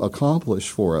has to accomplish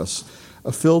for us,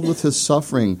 filled with his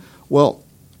suffering? Well,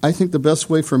 I think the best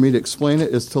way for me to explain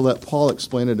it is to let Paul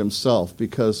explain it himself,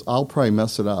 because I'll probably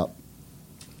mess it up,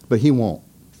 but he won't.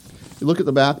 You look at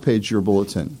the back page of your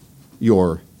bulletin,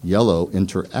 your yellow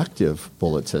interactive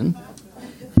bulletin.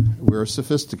 We're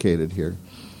sophisticated here.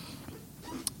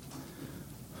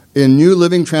 In New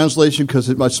Living Translation, because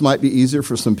it might be easier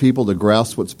for some people to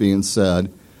grasp what's being said,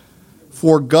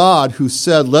 for God, who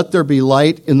said, "Let there be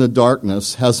light in the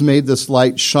darkness," has made this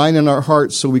light shine in our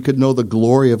hearts so we could know the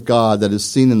glory of God that is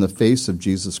seen in the face of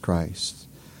Jesus Christ.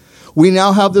 We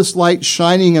now have this light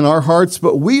shining in our hearts,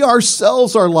 but we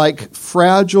ourselves are like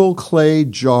fragile clay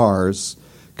jars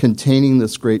containing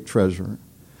this great treasure.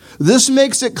 This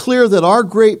makes it clear that our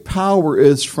great power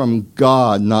is from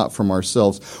God, not from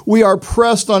ourselves. We are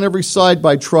pressed on every side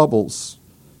by troubles,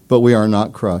 but we are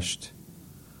not crushed.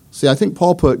 See, I think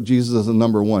Paul put Jesus as a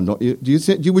number one. Don't you?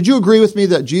 Would you agree with me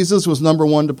that Jesus was number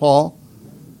one to Paul?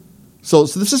 So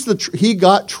this is he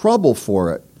got trouble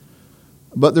for it,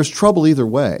 but there's trouble either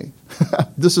way.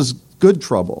 This is good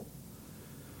trouble,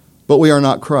 but we are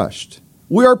not crushed.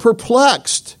 We are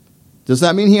perplexed. Does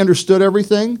that mean he understood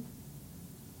everything?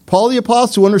 Paul the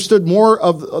Apostle, who understood more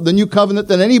of the new covenant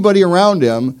than anybody around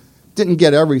him, didn't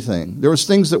get everything. There was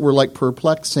things that were like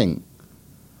perplexing.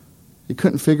 He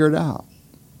couldn't figure it out,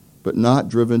 but not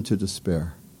driven to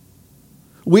despair.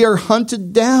 We are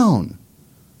hunted down,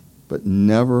 but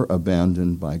never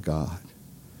abandoned by God.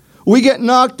 We get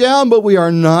knocked down, but we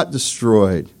are not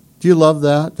destroyed. Do you love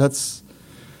that? That's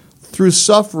through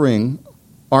suffering.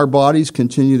 Our bodies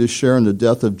continue to share in the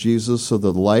death of Jesus so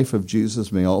that the life of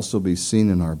Jesus may also be seen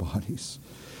in our bodies.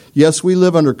 Yes, we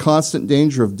live under constant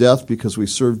danger of death because we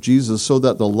serve Jesus so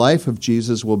that the life of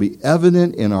Jesus will be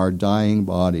evident in our dying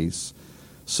bodies.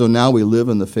 So now we live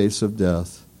in the face of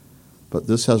death, but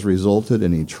this has resulted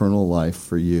in eternal life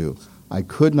for you. I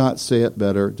could not say it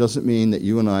better. It doesn't mean that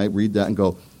you and I read that and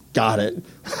go, got it.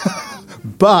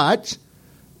 But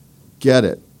get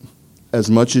it as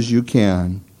much as you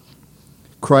can.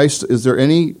 Christ, is there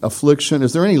any affliction?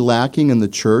 Is there any lacking in the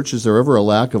church? Is there ever a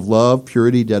lack of love,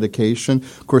 purity, dedication?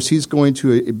 Of course, he's going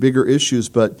to bigger issues,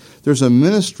 but there's a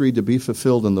ministry to be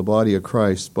fulfilled in the body of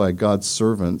Christ by God's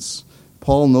servants.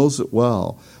 Paul knows it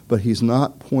well, but he's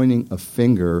not pointing a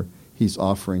finger. He's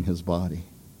offering his body.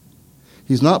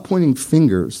 He's not pointing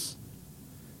fingers.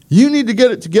 You need to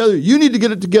get it together. You need to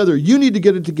get it together. You need to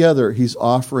get it together. He's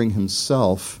offering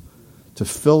himself to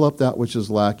fill up that which is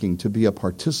lacking, to be a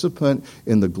participant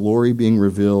in the glory being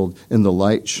revealed, in the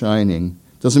light shining.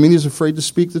 Doesn't mean he's afraid to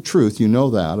speak the truth. You know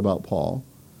that about Paul.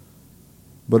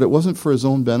 But it wasn't for his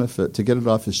own benefit, to get it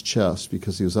off his chest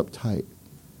because he was uptight.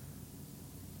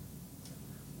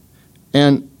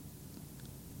 And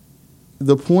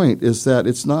the point is that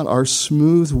it's not our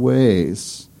smooth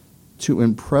ways to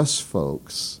impress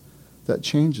folks that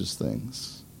changes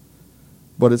things,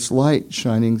 but it's light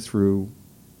shining through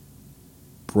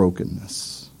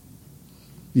brokenness.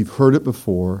 You've heard it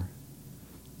before.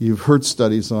 You've heard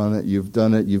studies on it. You've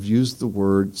done it. You've used the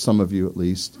word, some of you at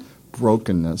least,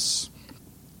 brokenness.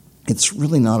 It's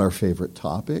really not our favorite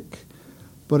topic,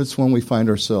 but it's one we find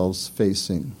ourselves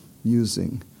facing,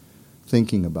 using,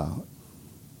 thinking about.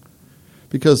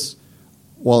 Because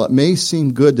while it may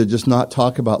seem good to just not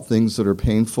talk about things that are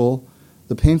painful,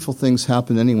 the painful things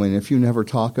happen anyway, and if you never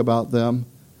talk about them,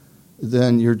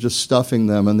 then you're just stuffing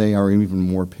them and they are even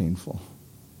more painful.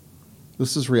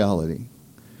 This is reality.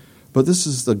 But this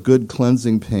is the good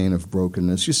cleansing pain of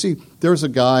brokenness. You see, there's a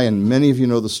guy, and many of you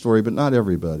know the story, but not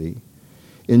everybody.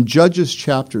 In Judges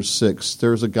chapter 6,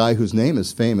 there's a guy whose name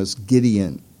is famous,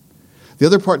 Gideon. The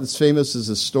other part that's famous is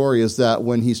his story is that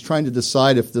when he's trying to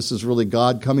decide if this is really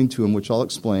God coming to him, which I'll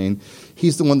explain,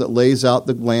 he's the one that lays out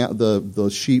the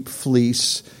sheep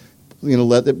fleece,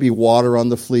 let it be water on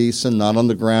the fleece and not on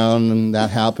the ground, and that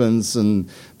happens.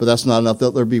 But that's not enough.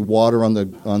 Let there be water on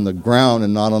the ground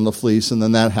and not on the fleece, and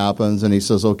then that happens. And he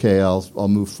says, okay, I'll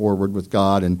move forward with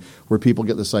God, and where people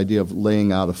get this idea of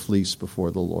laying out a fleece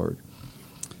before the Lord,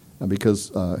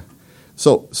 because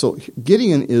so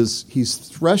Gideon he's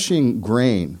threshing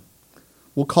grain.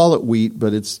 We'll call it wheat,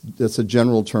 but it's a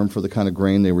general term for the kind of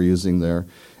grain they were using there.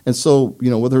 And so,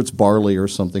 whether it's barley or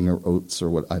something or oats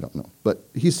or what, I don't know. But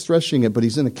he's threshing it, but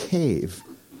he's in a cave.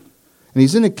 And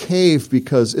he's in a cave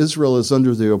because Israel is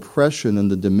under the oppression and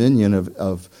the dominion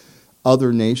of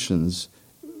other nations.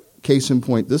 Case in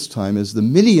point this time is the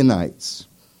Midianites.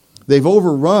 They've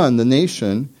overrun the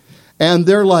nation, and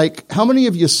they're like, how many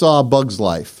of you saw A Bug's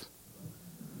Life?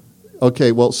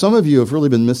 Okay, well, some of you have really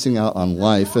been missing out on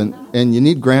life, and you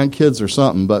need grandkids or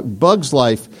something. But Bug's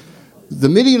Life, the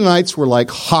Midianites were like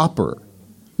Hopper.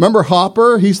 Remember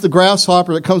Hopper? He's the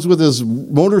grasshopper that comes with his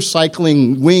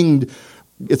motorcycling winged.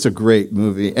 It's a great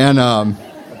movie. And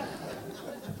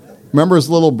remember his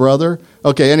little brother?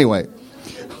 Okay, anyway.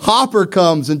 Hopper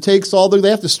comes and takes they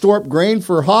have to store up grain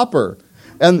for Hopper.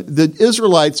 And the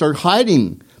Israelites are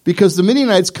hiding because the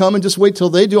Midianites come and just wait till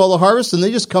they do all the harvest, and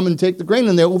they just come and take the grain,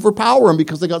 and they overpower them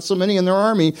because they got so many in their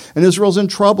army, and Israel's in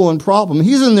trouble and problem.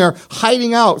 He's in there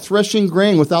hiding out, threshing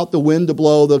grain without the wind to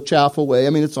blow the chaff away. I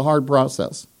mean, it's a hard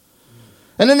process.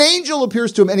 And an angel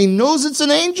appears to him, and he knows it's an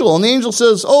angel. And the angel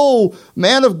says, oh,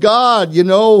 man of God,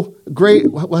 great.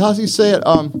 How does he say it?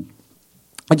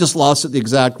 I just lost it the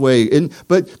exact way.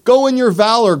 But go in your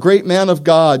valor, great man of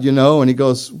God, And he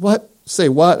goes, what? Say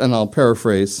what? And I'll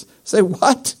paraphrase. Say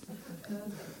what?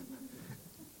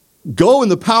 Go in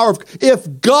the power of...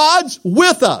 If God's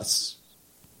with us,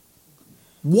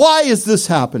 why is this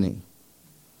happening?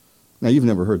 Now, you've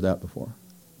never heard that before.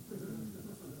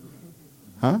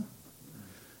 Huh?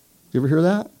 You ever hear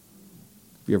that?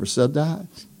 Have you ever said that?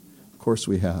 Of course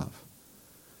we have.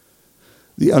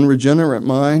 The unregenerate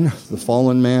mind, the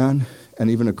fallen man, and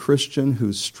even a Christian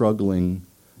who's struggling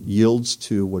yields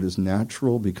to what is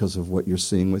natural because of what you're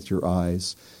seeing with your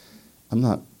eyes. I'm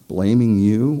not blaming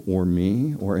you or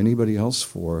me or anybody else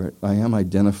for it. I am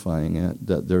identifying it,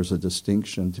 that there's a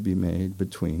distinction to be made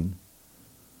between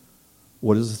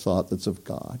what is a thought that's of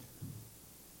God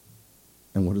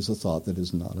and what is a thought that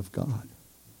is not of God.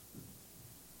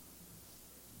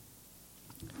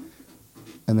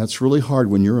 And that's really hard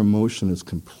when your emotion is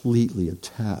completely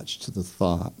attached to the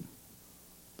thought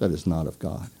that is not of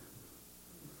God.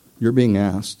 You're being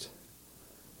asked,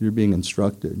 you're being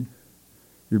instructed,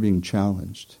 you're being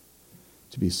challenged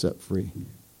to be set free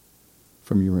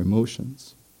from your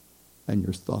emotions and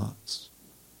your thoughts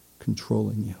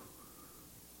controlling you.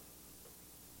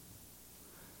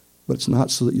 But it's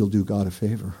not so that you'll do God a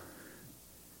favor.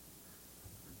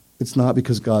 It's not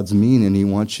because God's mean and he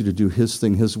wants you to do his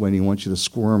thing his way and he wants you to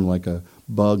squirm like a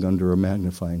bug under a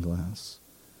magnifying glass.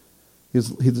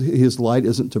 His light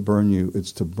isn't to burn you,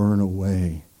 it's to burn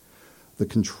away the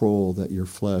control that your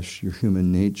flesh, your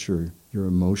human nature, your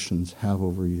emotions have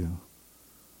over you.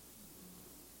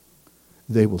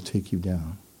 They will take you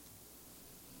down.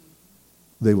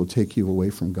 They will take you away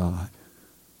from God,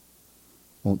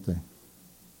 won't they?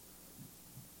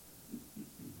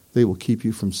 They will keep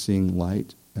you from seeing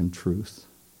light and truth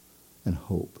and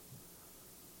hope.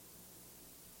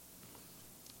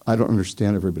 I don't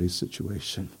understand everybody's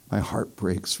situation. My heart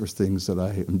breaks for things that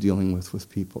I am dealing with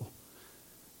people.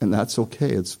 And that's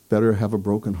okay. It's better to have a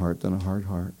broken heart than a hard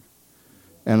heart.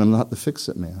 And I'm not the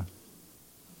fix-it man.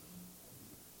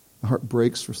 My heart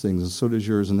breaks for things, and so does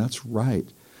yours, and that's right.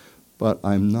 But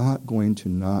I'm not going to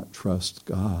not trust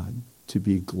God to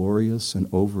be glorious and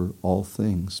over all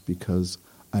things because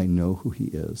I know who he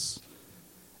is.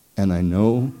 And I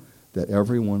know that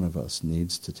every one of us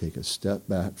needs to take a step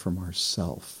back from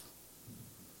ourself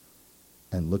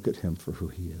and look at him for who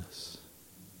he is.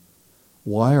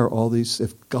 Why are all these...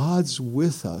 If God's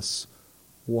with us,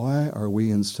 why are we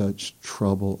in such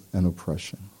trouble and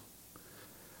oppression?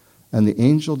 And the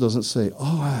angel doesn't say,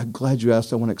 oh, I'm glad you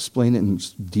asked. I want to explain it in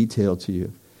detail to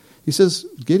you. He says,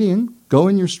 Gideon, go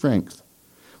in your strength.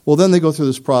 Well, then they go through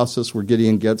this process where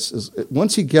Gideon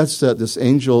once he gets that this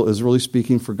angel is really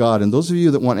speaking for God, and those of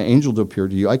you that want an angel to appear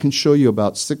to you, I can show you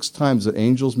about 6 times that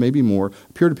angels, maybe more,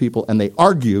 appear to people, and they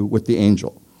argue with the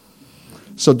angel.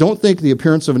 So don't think the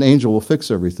appearance of an angel will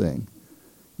fix everything.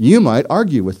 You might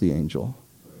argue with the angel.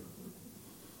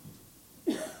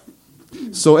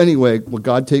 So anyway, well,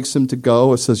 God takes him to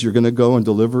go. It says, you're going to go and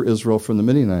deliver Israel from the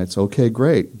Midianites. Okay,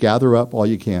 great. Gather up all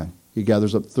you can. He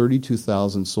gathers up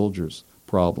 32,000 soldiers.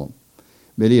 Problem.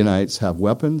 Midianites have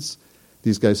weapons.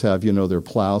 These guys have, their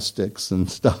plow sticks and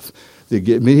stuff. The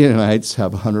Midianites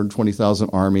have 120,000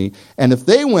 army. And if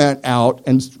they went out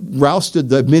and rousted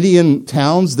the Midian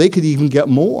towns, they could even get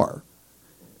more.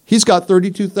 He's got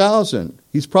 32,000.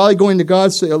 He's probably going to God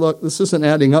and say, look, this isn't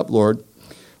adding up, Lord.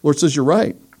 Lord says, you're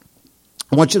right.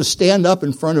 I want you to stand up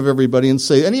in front of everybody and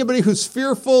say, anybody who's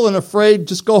fearful and afraid,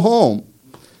 just go home.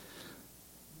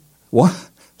 What?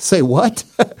 Say what?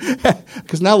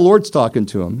 Because now the Lord's talking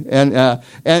to him.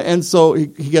 And so he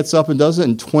gets up and does it,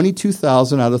 and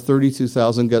 22,000 out of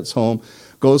 32,000 goes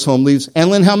home, leaves.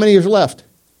 Annalyn, how many are left?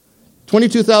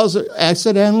 22,000. I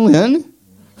said, Annalyn?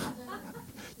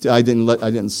 I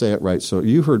didn't say it right, so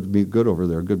you heard me good over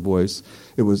there, good voice.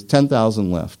 It was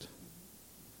 10,000 left.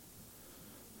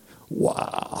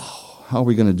 Wow. How are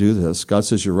we going to do this? God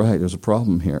says, you're right, there's a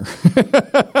problem here.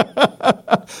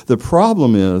 The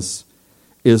problem is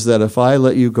that if I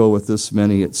let you go with this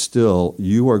many,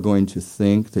 you are going to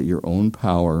think that your own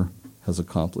power has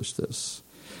accomplished this.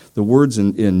 The words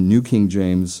in New King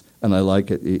James, and I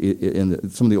like it, in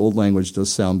some of the old language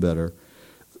does sound better.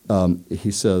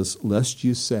 He says, lest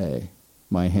you say,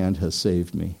 my hand has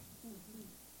saved me.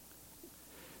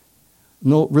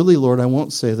 No, really, Lord, I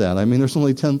won't say that. I mean, there's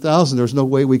only 10,000. There's no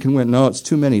way we can win. No, it's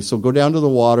too many. So go down to the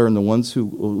water, and the ones who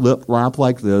lap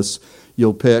like this,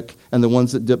 you'll pick, and the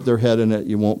ones that dip their head in it,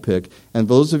 you won't pick. And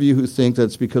those of you who think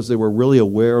that's because they were really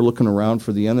aware, looking around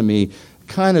for the enemy,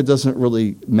 kind of doesn't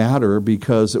really matter,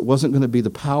 because it wasn't going to be the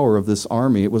power of this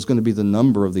army. It was going to be the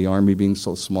number of the army being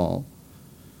so small.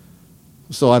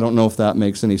 So I don't know if that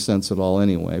makes any sense at all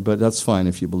anyway, but that's fine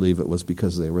if you believe it was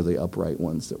because they were the upright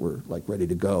ones that were like ready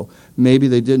to go. Maybe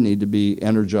they did need to be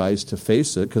energized to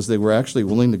face it because they were actually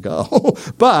willing to go.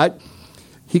 But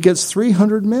he gets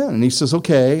 300 men, and he says,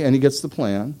 okay, and he gets the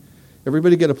plan.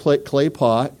 Everybody get a clay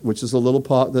pot, which is a little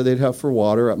pot that they'd have for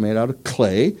water made out of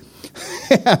clay.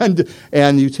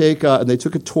 and you take, and they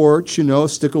took a torch, a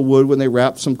stick of wood when they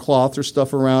wrapped some cloth or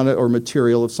stuff around it, or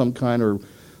material of some kind, or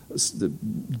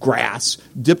grass,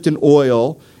 dipped in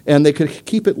oil, and they could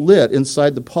keep it lit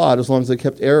inside the pot as long as they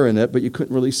kept air in it, but you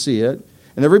couldn't really see it.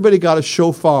 And everybody got a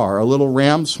shofar, a little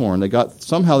ram's horn.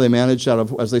 Somehow they managed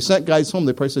as they sent guys home,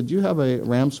 they probably said, do you have a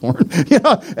ram's horn?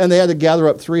 And they had to gather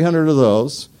up 300 of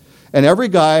those. And every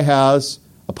guy has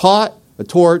a pot, a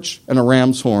torch, and a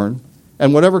ram's horn,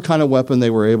 and whatever kind of weapon they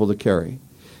were able to carry.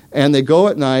 And they go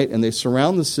at night, and they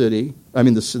surround the city,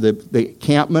 the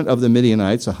encampment of the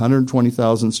Midianites,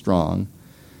 120,000 strong.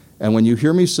 And when you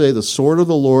hear me say, the sword of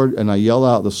the Lord, and I yell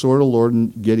out, the sword of the Lord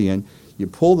and Gideon, you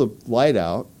pull the light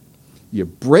out, you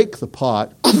break the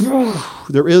pot.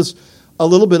 There is a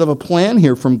little bit of a plan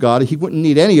here from God. He wouldn't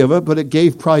need any of it, but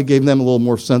it probably gave them a little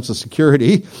more sense of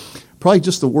security. Probably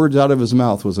just the words out of his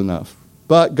mouth was enough.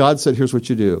 But God said, here's what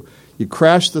you do. You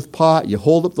crash the pot, you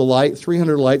hold up the light,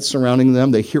 300 lights surrounding them.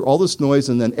 They hear all this noise,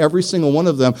 and then every single one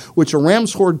of them, which a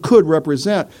ram's horn could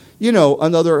represent,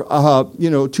 another,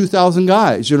 2,000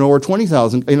 guys, or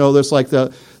 20,000. There's like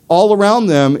all around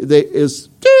them, it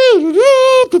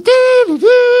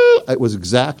was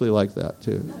exactly like that,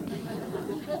 too.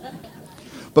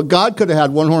 But God could have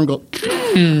had one horn go,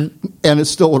 and it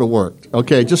still would have worked.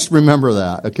 Okay, just remember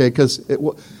that, okay, because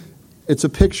it's a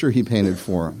picture he painted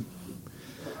for him.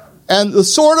 And the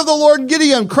sword of the Lord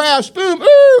Gideon crashed, boom,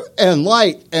 and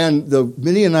light, and the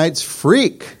Midianites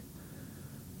freak.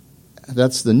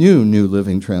 That's the New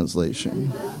Living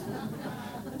Translation.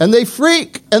 And they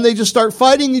freak, and they just start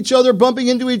fighting each other, bumping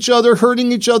into each other,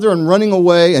 hurting each other, and running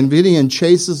away. And Gideon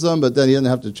chases them, but then he doesn't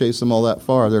have to chase them all that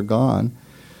far. They're gone.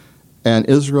 And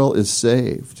Israel is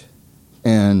saved.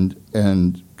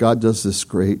 And God does this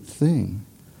great thing.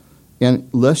 And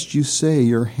lest you say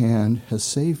your hand has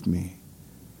saved me.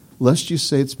 Lest you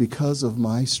say it's because of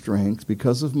my strength,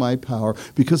 because of my power,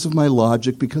 because of my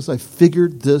logic, because I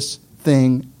figured this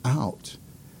thing out.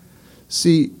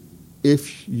 See,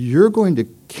 if you're going to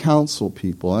counsel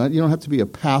people, and you don't have to be a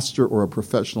pastor or a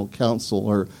professional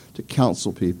counselor to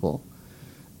counsel people.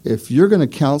 If you're going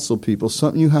to counsel people,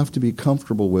 something you have to be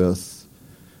comfortable with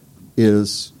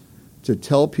is to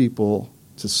tell people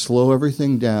to slow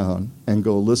everything down and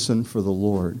go listen for the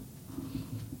Lord.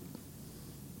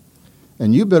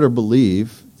 And you better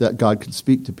believe that God can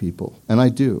speak to people, and I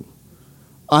do.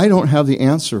 I don't have the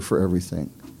answer for everything.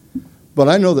 But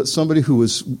I know that somebody who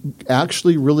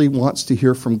actually really wants to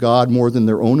hear from God more than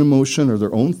their own emotion or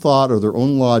their own thought or their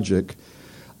own logic,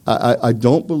 I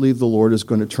don't believe the Lord is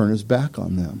going to turn his back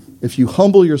on them. If you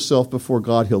humble yourself before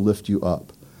God, he'll lift you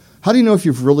up. How do you know if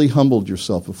you've really humbled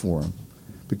yourself before him?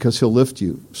 Because he'll lift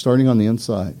you, starting on the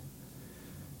inside.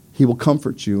 He will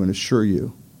comfort you and assure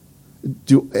you.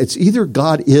 It's either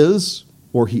God is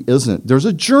or he isn't. There's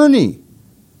a journey.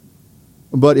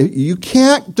 But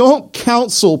don't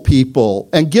counsel people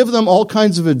and give them all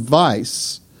kinds of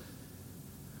advice.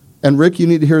 And Rick, you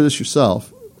need to hear this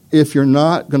yourself. If you're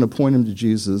not going to point them to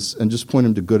Jesus and just point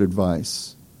them to good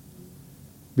advice,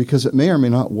 because it may or may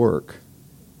not work.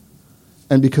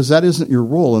 And because that isn't your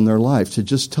role in their life, to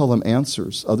just tell them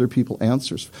answers, other people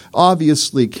answers.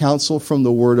 Obviously, counsel from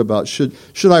the Word about, should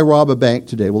I rob a bank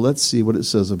today? Well, let's see what it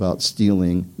says about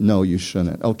stealing. No, you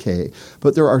shouldn't. Okay.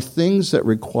 But there are things that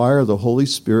require the Holy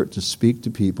Spirit to speak to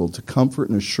people, to comfort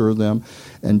and assure them,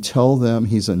 and tell them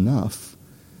He's enough.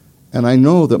 And I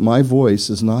know that my voice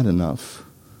is not enough.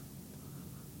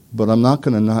 But I'm not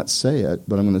going to not say it,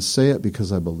 but I'm going to say it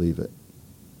because I believe it.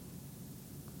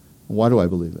 Why do I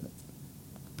believe it?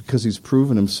 Because He's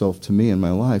proven Himself to me in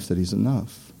my life that He's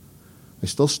enough. I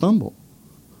still stumble.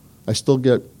 I still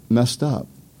get messed up.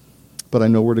 But I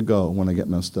know where to go when I get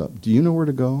messed up. Do you know where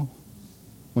to go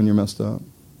when you're messed up?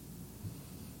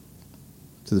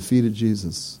 To the feet of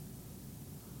Jesus.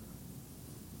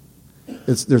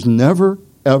 There's never,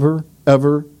 ever,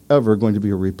 ever, ever going to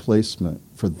be a replacement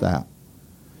for that.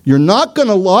 You're not going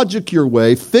to logic your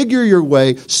way, figure your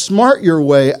way, smart your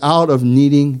way out of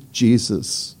needing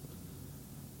Jesus.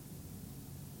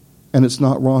 And it's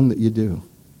not wrong that you do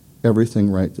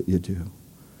everything right that you do.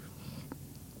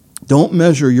 Don't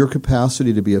measure your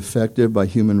capacity to be effective by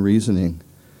human reasoning.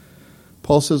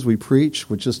 Paul says we preach,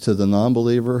 which is to the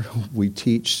non-believer. We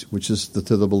teach, which is to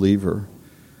the believer.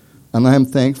 And I am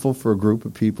thankful for a group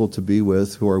of people to be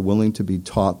with who are willing to be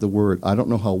taught the Word. I don't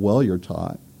know how well you're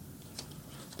taught,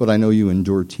 but I know you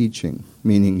endure teaching,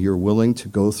 meaning you're willing to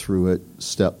go through it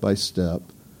step by step,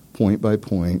 point by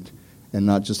point, and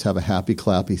not just have a happy,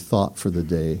 clappy thought for the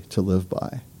day to live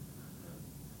by.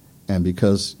 And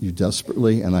because you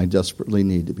desperately, and I desperately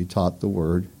need to be taught the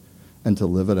Word and to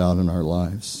live it out in our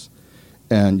lives.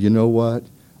 And you know what?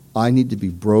 I need to be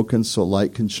broken so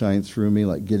light can shine through me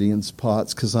like Gideon's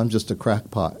pots, because I'm just a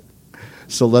crackpot.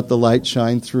 So let the light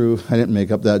shine through. I didn't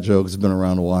make up that joke. It's been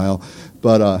around a while.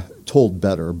 But told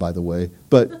better, by the way.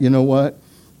 But you know what?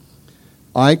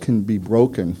 I can be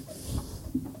broken.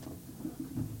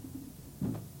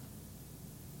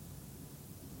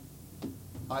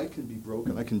 I can be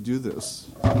broken. I can do this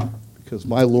because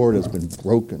my Lord has been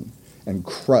broken and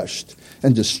crushed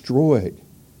and destroyed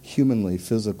humanly,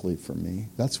 physically for me.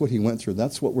 That's what He went through.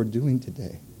 That's what we're doing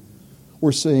today.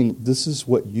 We're saying, this is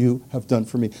what you have done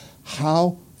for me.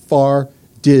 How far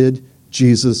did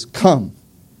Jesus come?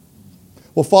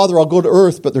 Well, Father, I'll go to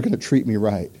earth, but they're going to treat me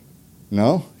right.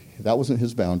 No, that wasn't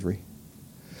His boundary.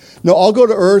 No, I'll go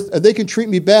to earth, and they can treat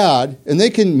me bad, and they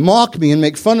can mock me and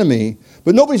make fun of me,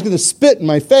 but nobody's going to spit in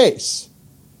my face.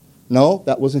 No,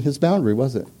 that wasn't His boundary,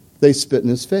 was it? They spit in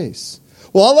His face.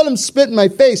 Well, I'll let them spit in my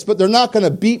face, but they're not going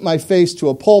to beat my face to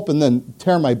a pulp and then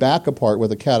tear my back apart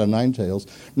with a cat of nine tails.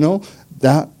 No,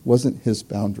 that wasn't His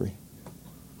boundary.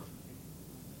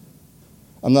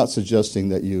 I'm not suggesting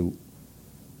that you,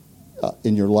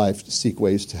 in your life, seek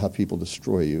ways to have people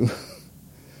destroy you.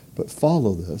 But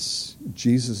follow this.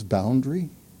 Jesus' boundary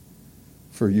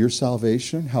for your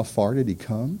salvation. How far did He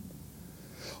come?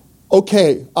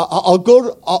 Okay,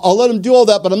 I'll let Him do all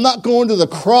that, but I'm not going to the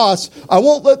cross. I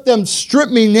won't let them strip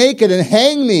me naked and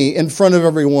hang me in front of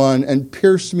everyone and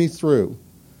pierce me through.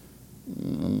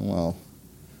 Well,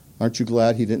 aren't you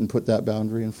glad He didn't put that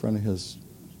boundary in front of His?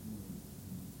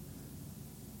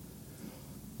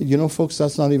 You know, folks,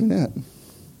 that's not even it.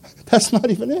 That's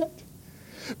not even it.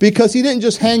 Because He didn't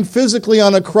just hang physically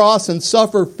on a cross and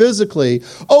suffer physically.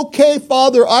 Okay,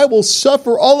 Father, I will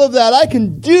suffer all of that. I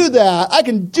can do that. I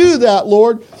can do that,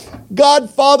 Lord. God,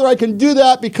 Father, I can do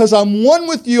that because I'm one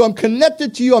with You. I'm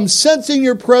connected to You. I'm sensing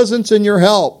Your presence and Your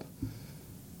help.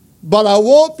 But I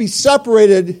won't be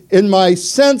separated in my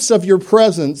sense of Your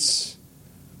presence.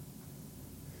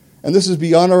 And this is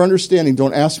beyond our understanding.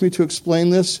 Don't ask me to explain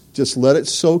this. Just let it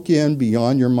soak in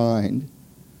beyond your mind.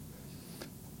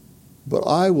 But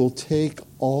I will take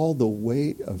all the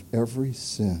weight of every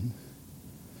sin.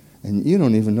 And you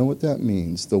don't even know what that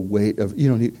means. The weight of, you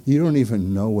don't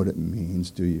even know what it means,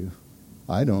 do you?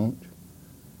 I don't.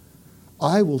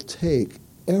 I will take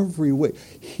every weight.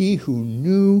 He who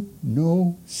knew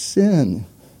no sin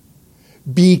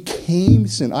became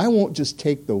sin. I won't just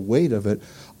take the weight of it.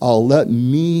 I'll let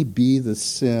me be the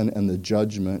sin and the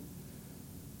judgment.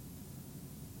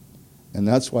 And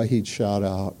that's why He'd shout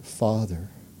out, Father,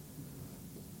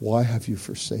 why have You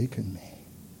forsaken me?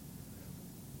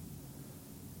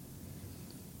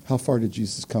 How far did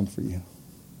Jesus come for you?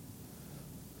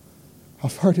 How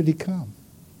far did He come?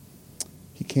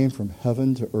 He came from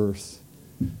heaven to earth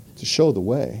to show the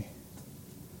way.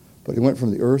 But He went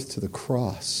from the earth to the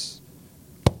cross.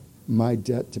 My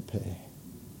debt to pay.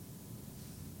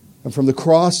 And from the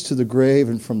cross to the grave,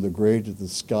 and from the grave to the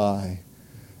sky.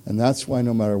 And that's why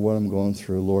no matter what I'm going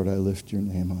through, Lord, I lift your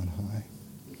name on high.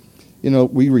 You know,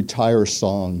 we retire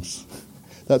songs.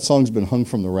 That song's been hung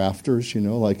from the rafters, you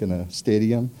know, like in a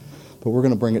stadium. But we're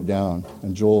going to bring it down,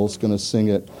 and Joel's going to sing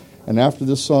it. And after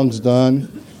this song's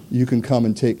done, you can come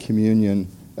and take communion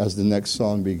as the next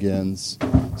song begins.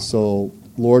 So,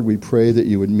 Lord, we pray that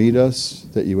you would meet us,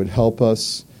 that you would help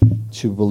us to believe